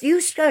 if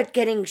you start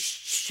getting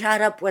shot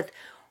up with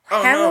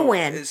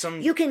heroin,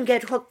 you can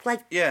get hooked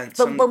like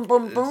boom, boom,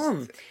 boom,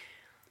 boom.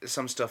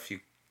 Some stuff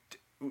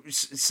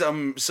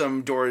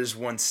some doors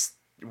once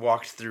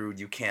walked through,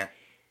 you can't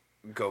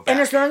go back. And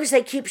as long as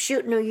they keep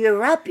shooting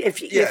you up, if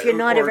you're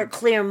not ever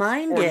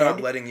clear-minded. Or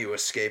not letting you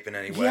escape in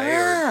any way,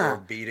 or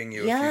beating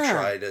you if you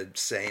try to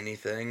say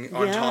anything,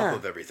 on top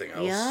of everything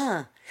else.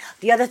 Yeah.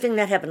 The other thing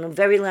that happened, the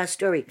very last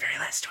story,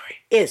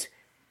 is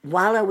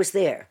while I was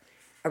there,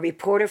 a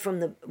reporter from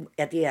the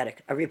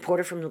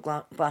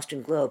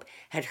Boston Globe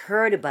had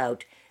heard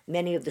about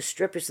many of the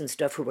strippers and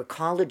stuff who were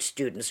college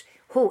students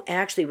who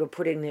actually were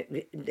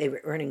they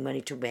were earning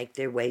money to make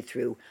their way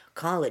through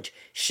college.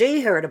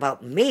 She heard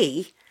about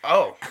me.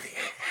 Oh.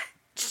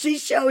 She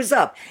shows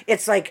up.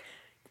 It's like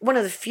one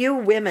of the few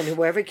women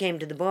who ever came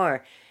to the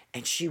bar,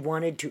 and she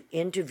wanted to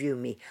interview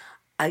me.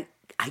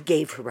 I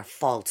gave her a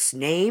false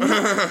name,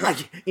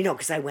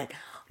 because I went,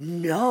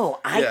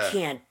 no, I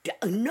can't.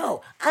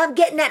 No, I'm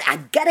getting out. I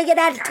gotta get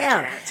out of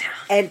town.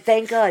 And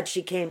thank God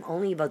she came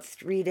only about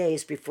 3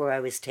 days before I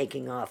was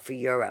taking off for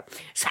Europe.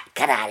 So I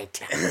got out of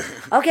town.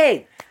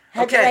 Okay.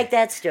 How'd you like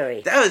that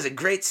story? That was a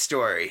great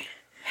story.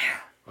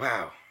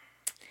 Wow.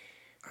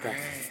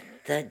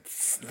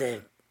 That's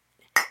the...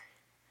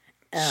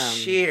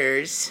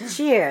 Cheers.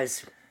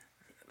 Cheers.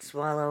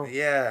 Swallow.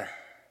 Yeah.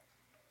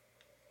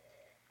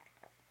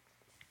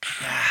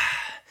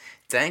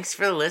 Thanks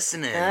for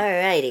listening. All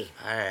righty.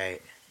 All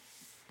right.